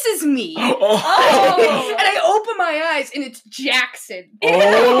kisses me. Oh. And I open my eyes, and it's Jackson. Oh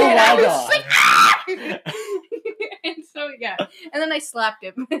And I my was god. like, ah! And so yeah, and then I slapped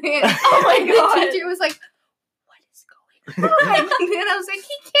him. Oh my God. The teacher was like, "What is going on?" And then I was like,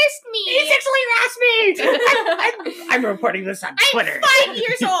 "He kissed me. He sexually harassed me. I'm reporting this on Twitter. I'm 5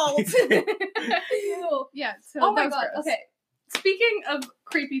 years old." Ew. Yeah. So Oh my that was god. gross. Okay. Speaking of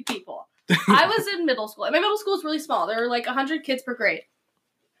creepy people, I was in middle school, and my middle school is really small. There were like 100 kids per grade.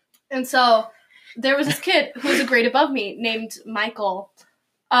 And so there was this kid who was a grade above me named Michael.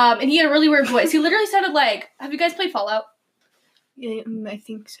 And he had a really weird voice. He literally sounded like, have you guys played Fallout? Yeah, I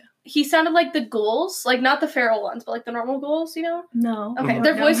think so. He sounded like the ghouls, like not the feral ones, but like the normal ghouls, you know? No. Okay, Oh,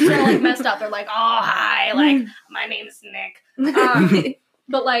 their no. voices are like messed up. They're like, oh hi, like my name's Nick.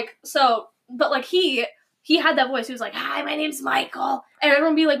 But like he had that voice. He was like, hi, my name's Michael. And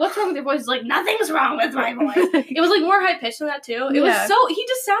everyone would be like, what's wrong with your voice? He's like, nothing's wrong with my voice. It was like more high pitched than that too. It was he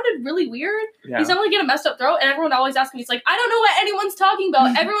just sounded really weird. Yeah. He sounded like he had a messed up throat, and everyone always asked me, he's like, I don't know what anyone's talking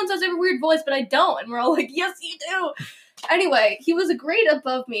about. Everyone says I have a weird voice, but I don't. And we're all like, yes, you do. Anyway, he was a grade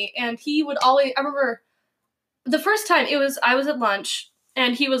above me, and he would always, I remember the first time I was at lunch,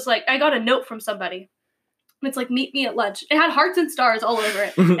 and he was like, I got a note from somebody. And it's like, meet me at lunch. It had hearts and stars all over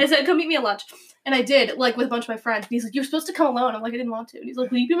it. And it said, come meet me at lunch. And I did, like, with a bunch of my friends. And he's like, you're supposed to come alone. I'm like, I didn't want to. And he's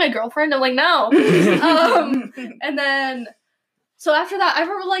like, will you be my girlfriend? I'm like, no. And then, so after that, I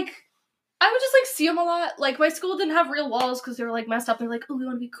remember, like, I would just, like, see him a lot. Like, my school didn't have real walls because they were, like, messed up. They're like, oh, we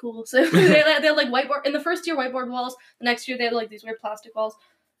want to be cool. So they had, like, whiteboard. In the first year, whiteboard walls. The next year, they had, like, these weird plastic walls.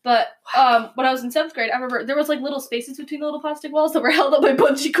 But when I was in 7th grade, I remember there was, like, little spaces between the little plastic walls that were held up by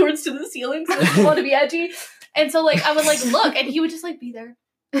bungee cords to the ceiling. So I didn't want to be edgy. And so, like, I would, like, look. And he would just, like, be there.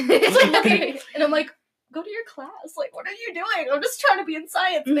 It's like, look at me. And I'm like, go to your class. Like, what are you doing? I'm just trying to be in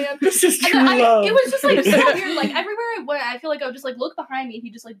science, man. This is true And love. it was just, like, so weird. Like, everywhere I went, I feel like I would just, like, look behind me and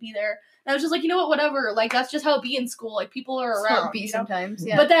he'd just, like, be there. And I was just like, you know what, whatever. Like, that's just how it be in school. Like, people are That's how around. it be you know? sometimes,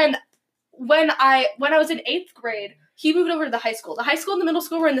 yeah. But then, when I was in 8th grade, he moved over to the high school. The high school and the middle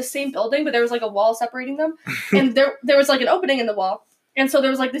school were in the same building, but there was, like, a wall separating them. And there was, like, an opening in the wall. And so there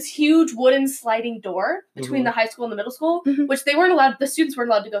was, like, this huge wooden sliding door between the high school and the middle school, which the students weren't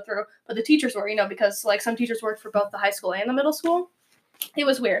allowed to go through, but the teachers were, you know, because, like, some teachers worked for both the high school and the middle school. It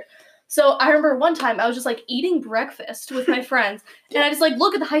was weird. So I remember one time I was just, like, eating breakfast with my friends, and I just, like,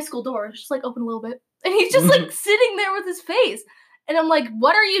 look at the high school door, just, like, open a little bit, and he's just, like, sitting there with his face. And I'm like,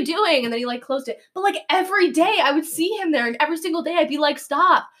 what are you doing? And then he, like, closed it. But, like, every day I would see him there, and every single day I'd be like,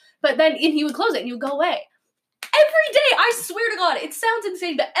 stop. But then he would close it, and he would go away. Every day, I swear to God, it sounds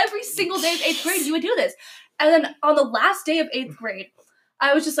insane, but every single day of 8th grade, you would do this. And then on the last day of 8th grade,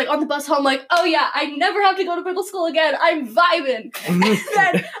 I was just, like, on the bus home, like, oh, yeah, I never have to go to middle school again. I'm vibing. And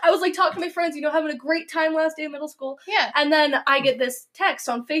then I was, like, talking to my friends, you know, having a great time last day of middle school. Yeah. And then I get this text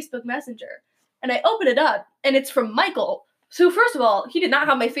on Facebook Messenger, and I open it up, and it's from Michael. So, first of all, he did not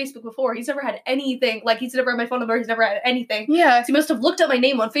have my Facebook before. He's never had anything. Like, he's never had my phone number. He's never had anything. Yeah. So he must have looked up my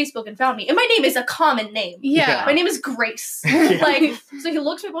name on Facebook and found me. And my name is a common name. Yeah. My name is Grace. Yeah. Like, so he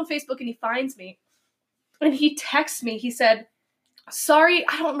looks me up on Facebook and he finds me. And he texts me. He said, sorry,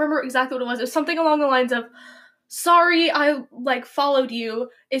 I don't remember exactly what it was. It was something along the lines of, sorry, I, like, followed you.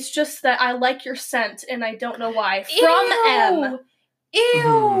 It's just that I like your scent and I don't know why. From M.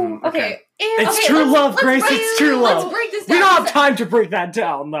 Ew. Okay. Ew. It's Okay, true let's- love, let's Grace. break- It's true love. Let's break this down. We don't have time to break that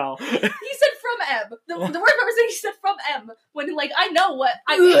down, though. He said from M. The word representing he said from M. When, like, I know what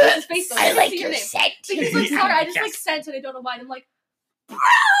I mean his Facebook. I like see your name. scent. But he's like, sorry, I just Yes. like sent and I don't know why. And I'm like, bro!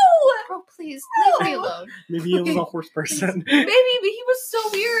 Bro, please, leave me alone. Maybe he was a horse person. Maybe, but he was so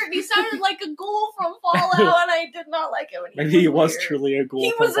weird. He sounded like a ghoul from Fallout, and I did not like him. And Maybe he was weird. truly a ghoul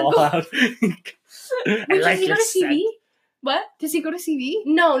He from was a ghoul. Fallout. Wait, does he go to CV? What? Does he go to CV?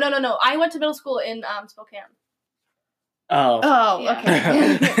 No. I went to middle school in Spokane. Oh. Oh, Yeah.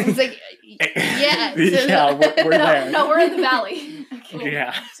 okay. It's like, yeah. Yeah, we're there. No, we're in the valley. Okay.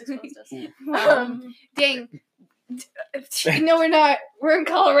 Yeah. Exposed us. Dang. No, we're not. We're in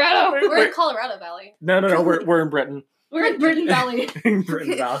Colorado. We're in Colorado Valley. No, we're in Britain. We're in Britain Valley. In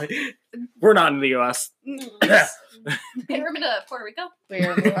Britain Valley. We're not in the US. Hey, we're in Puerto Rico.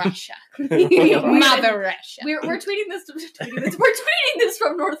 We're in Russia. We're Mother Russia. We're tweeting this. We're tweeting this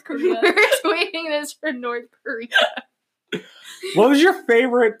from North Korea. We're tweeting this for North Korea. What was your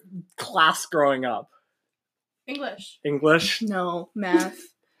favorite class growing up? English. English? No, math.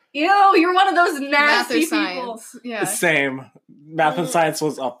 Ew, you're one of those Math or nasty people. science. Yeah. Same. Math and science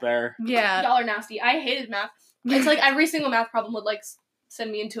was up there. Yeah. Y'all are nasty. I hated math. It's like every single math problem would like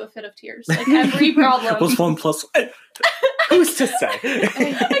send me into a fit of tears. Like every problem. Was 1 plus. Who's to say?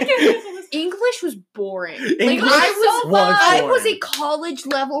 I can't English was boring. English I was so was I was boring. a college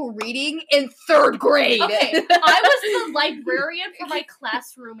level reading in 3rd grade. Okay, I was the librarian for my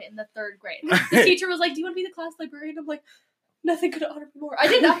classroom in the 3rd grade. The teacher was like, "Do you want to be the class librarian?" I'm like, "Nothing could honor me more." I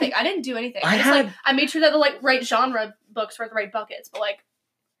did nothing. I didn't do anything. I made sure that the like right genre books were the right buckets, but like.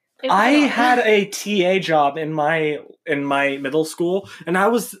 I had a TA job in my middle school, and I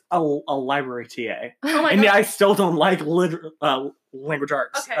was a library TA. Oh my And god! I still don't like language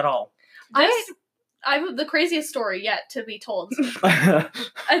arts Okay. at all. I have the craziest story yet to be told.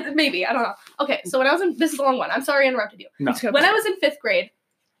 Maybe I don't know. Okay, so when I was in this is a long one. I'm sorry I interrupted you. No. When I was in 5th grade,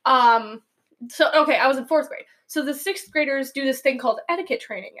 I was in 4th grade. So the 6th graders do this thing called etiquette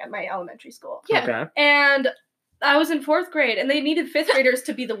training at my elementary school. Yeah. Okay. And I was in 4th grade, and they needed 5th graders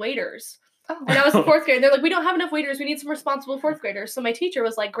to be the waiters. Oh. And I was in 4th grade, and they're like, we don't have enough waiters. We need some responsible 4th graders. So my teacher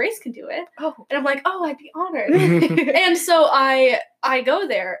was like, Grace can do it. Oh. And I'm like, oh, I'd be honored. And so I go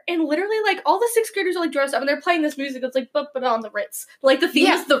there, and literally, like, all the 6th graders are, like, dressed up, and they're playing this music that's, like, but on the Ritz. Like, the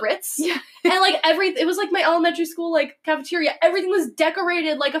theme is the Ritz. Yeah. And, like, it was, like, my elementary school, like, cafeteria. Everything was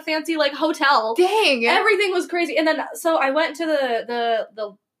decorated like a fancy, like, hotel. Dang. Everything was crazy. And then, so I went to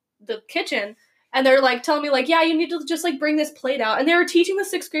the kitchen, and they're, like, telling me, like, yeah, you need to just, like, bring this plate out. And they were teaching the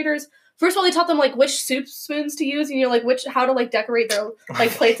 6th graders. First of all, they taught them, like, which soup spoons to use, and, you know, like, how to, like, decorate their, like,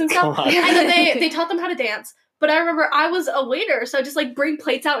 plates and stuff. God. And then they taught them how to dance. But I remember I was a waiter, so I just, like, bring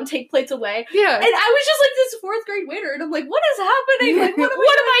plates out and take plates away. Yeah. And I was just, like, this 4th grade waiter, and I'm like, what is happening? Like, what am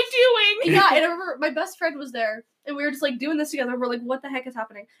I doing? Yeah, and I remember my best friend was there, and we were just, like, doing this together. We're like, what the heck is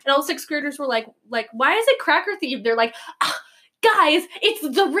happening? And all 6th graders were like, why is it cracker themed? They're like, guys, it's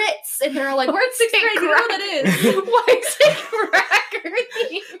the Ritz. And they're like, we're in 6th grade, you know what that is. Why is it cracker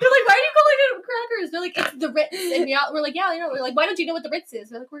themed? They're like, why are you calling it crackers? They're like, it's the Ritz. And we're like, yeah, you know. We're like, why don't you know what the Ritz is?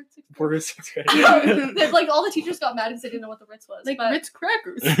 They're like, we're in 6th grade. We're in 6th grade. Then, like, all the teachers got mad because they didn't know what the Ritz was. Like, but, Ritz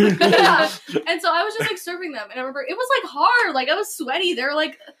crackers. yeah. And so I was just, like, serving them. And I remember it was, like, hard. Like, I was sweaty. There were,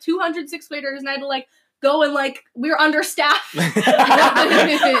 like, 200 6th graders, and I had to, like, go and, like, we were understaffed. I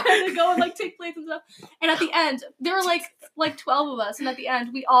had to go and, like, take plates and stuff. And at the end, there were, like 12 of us. And at the end,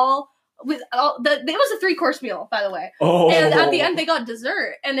 it was a 3-course meal, by the way. Oh. And at the end, they got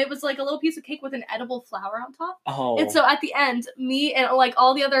dessert. And it was, like, a little piece of cake with an edible flower on top. Oh. And so at the end, me and, like,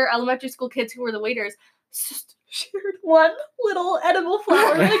 all the other elementary school kids who were the waiters just shared one little edible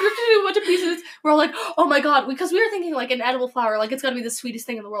flower. Like, ripped it into a bunch of pieces. We're all like, oh my god. Because we were thinking, like, an edible flower, like, it's gotta be the sweetest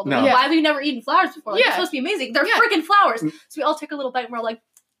thing in the world. No. Like, Yeah. why have you never eaten flowers before? Like, Yeah. it's supposed to be amazing. They're Yeah. freaking flowers. So we all took a little bite, and we're like,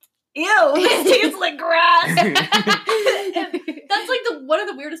 ew, this tastes like grass. And that's, like, one of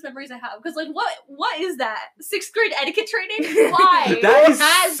the weirdest memories I have. Because, like, what is that? 6th grade etiquette training? Why? That Who is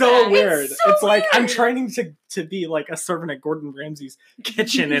has so that? weird. It's so like I'm weird. training to be like a servant at Gordon Ramsay's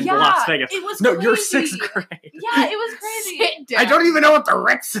kitchen in Yeah, Las Vegas. it was No, you're crazy. 6th grade. Yeah, it was crazy. Sit down. I don't even know what the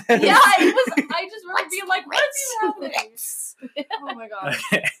Ritz is. Yeah, it was. I just remember being like, "What is happening?" Oh my god.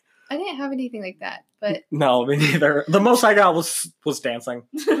 Okay. I didn't have anything like that, but No, me neither. The most I got was dancing.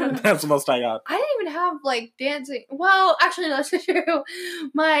 That's the most I got. I didn't even have like dancing. Well, actually, no, that's not true.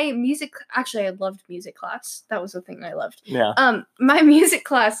 My music, actually, I loved music class. That was the thing I loved. Yeah. My music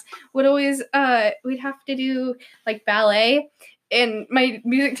class would always, we'd have to do like ballet, and my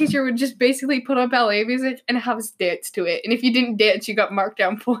music teacher would just basically put on ballet music and have us dance to it. And if you didn't dance, you got marked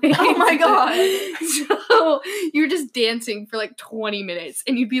down points. Oh my god. So you were just dancing for like 20 minutes,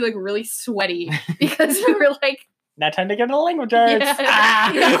 and you'd be like really sweaty because you were like, Now time to get into language arts. yeah,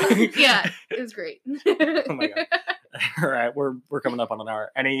 Ah! yeah, it was great. Oh my god. All right, we're coming up on an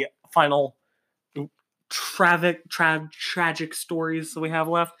hour. Any final tragic stories that we have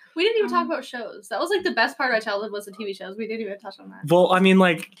left? We didn't even talk about shows. That was like the best part of my childhood was the TV shows. We didn't even touch on that. Well, I mean,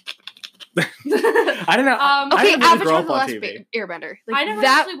 like, I don't know. I Okay, didn't really grow Avatar: up The on Last TV. Airbender. Like, I never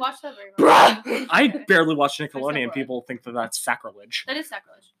that. actually watched that very much. I barely watched Nickelodeon. blood. People think that that's sacrilege. That is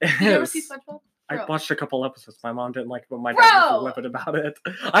sacrilege. Did you ever see SpongeBob? I Bro. watched a couple episodes. My mom didn't like it, but my dad Bro! was livid about it.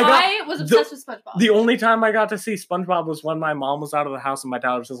 I was obsessed with SpongeBob. The only time I got to see SpongeBob was when my mom was out of the house and my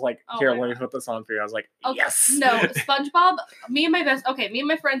dad was just like, Oh "Here, my let me God. put this on for you." I was like, Okay, "Yes." No, SpongeBob, me and my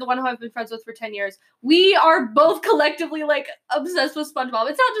friend, the one who I've been friends with for 10 years, we are both collectively, like, obsessed with SpongeBob.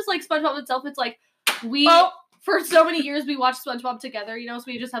 It's not just, like, SpongeBob itself, it's, like, for so many years, we watched SpongeBob together, you know, so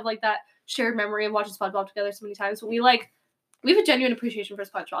we just have, like, that shared memory of watching SpongeBob together so many times, but we have a genuine appreciation for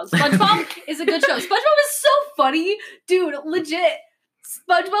SpongeBob. SpongeBob is a good show. SpongeBob is so funny. Dude, legit.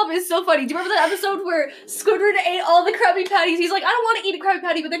 SpongeBob is so funny. Do you remember that episode where Squidward ate all the Krabby Patties? He's like, I don't want to eat a Krabby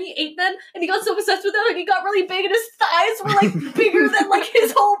Patty, but then he ate them, and he got so obsessed with them, and he got really big, and his thighs were, like, bigger than, like,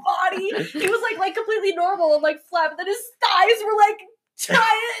 his whole body. He was, like completely normal and, like, flat, but then his thighs were, like,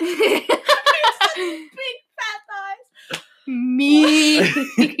 giant. Big, fat thighs.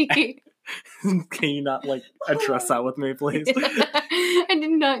 Me. Can you not like address that with me, please? I did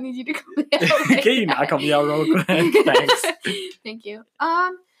not need you to come out. Can you not come out real quick? Thanks. Thank you.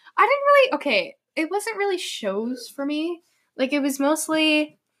 I didn't really. Okay, it wasn't really shows for me. Like, it was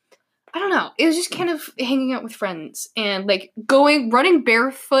mostly, I don't know. It was just kind of hanging out with friends and like running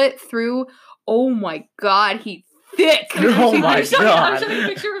barefoot through. Oh my god, he thick. Oh my I'm showing God. a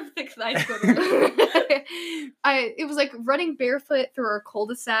picture of thick thigh Squidward. It was like running barefoot through our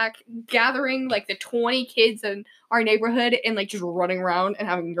cul-de-sac, gathering like the 20 kids in our neighborhood and like just running around and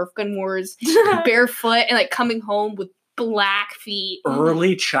having Nerf gun wars barefoot and like coming home with black feet.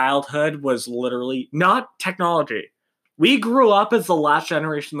 early childhood was literally not technology. We grew up as the last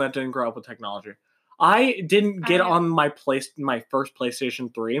generation that didn't grow up with technology. I didn't get on my first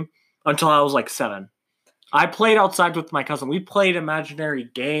PlayStation 3 until I was like 7. I played outside with my cousin. We played imaginary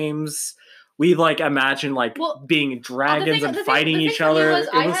games. We like imagined like being dragons and fighting each other. It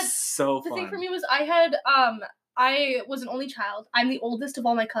was so fun. The thing for me was I was an only child. I'm the oldest of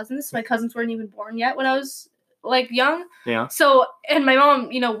all my cousins. My cousins weren't even born yet when I was like young. Yeah. So, and my mom,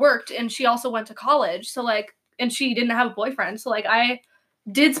 worked, and she also went to college. So like, and she didn't have a boyfriend. So like, I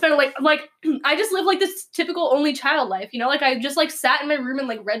did spend like I just lived like this typical only child life. Like I just like sat in my room and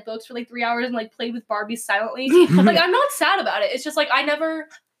like read books for like 3 hours and like played with Barbies silently. Like I'm not sad about it. It's just like I never.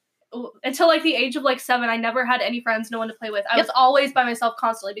 Until like the age of like 7, I never had any friends, no one to play with. I was always by myself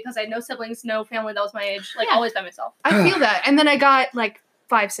constantly because I had no siblings, no family that was my age. Like always by myself. I feel that. And then I got like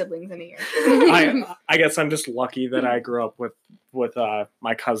 5 siblings in a year. I guess I'm just lucky that I grew up with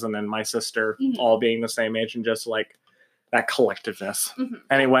my cousin and my sister all being the same age and just like that collectiveness.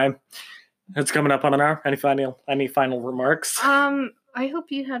 Anyway, it's coming up on an hour. Any final remarks? I hope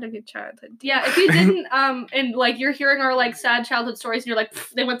you had a good childhood. Yeah, if you didn't, and like you're hearing our like sad childhood stories, and you're like,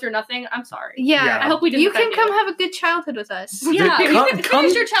 they went through nothing. I'm sorry. Yeah. I hope we didn't. You can come have a good childhood with us. Yeah, you can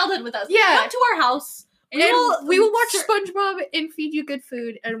finish your childhood with us. Yeah, come to our house. We will watch SpongeBob and feed you good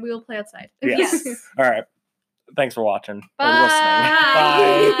food, and we will play outside. Yes. All right. Thanks for watching.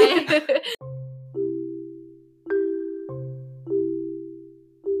 Bye. Or listening. Bye.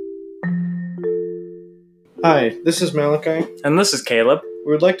 Hi, this is Malachi. And this is Caleb.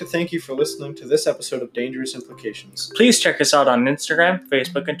 We would like to thank you for listening to this episode of Dangerous Implications. Please check us out on Instagram,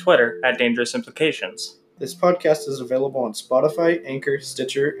 Facebook, and Twitter at Dangerous Implications. This podcast is available on Spotify, Anchor,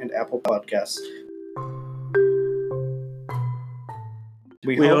 Stitcher, and Apple Podcasts.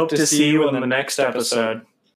 We hope to see you in the next episode.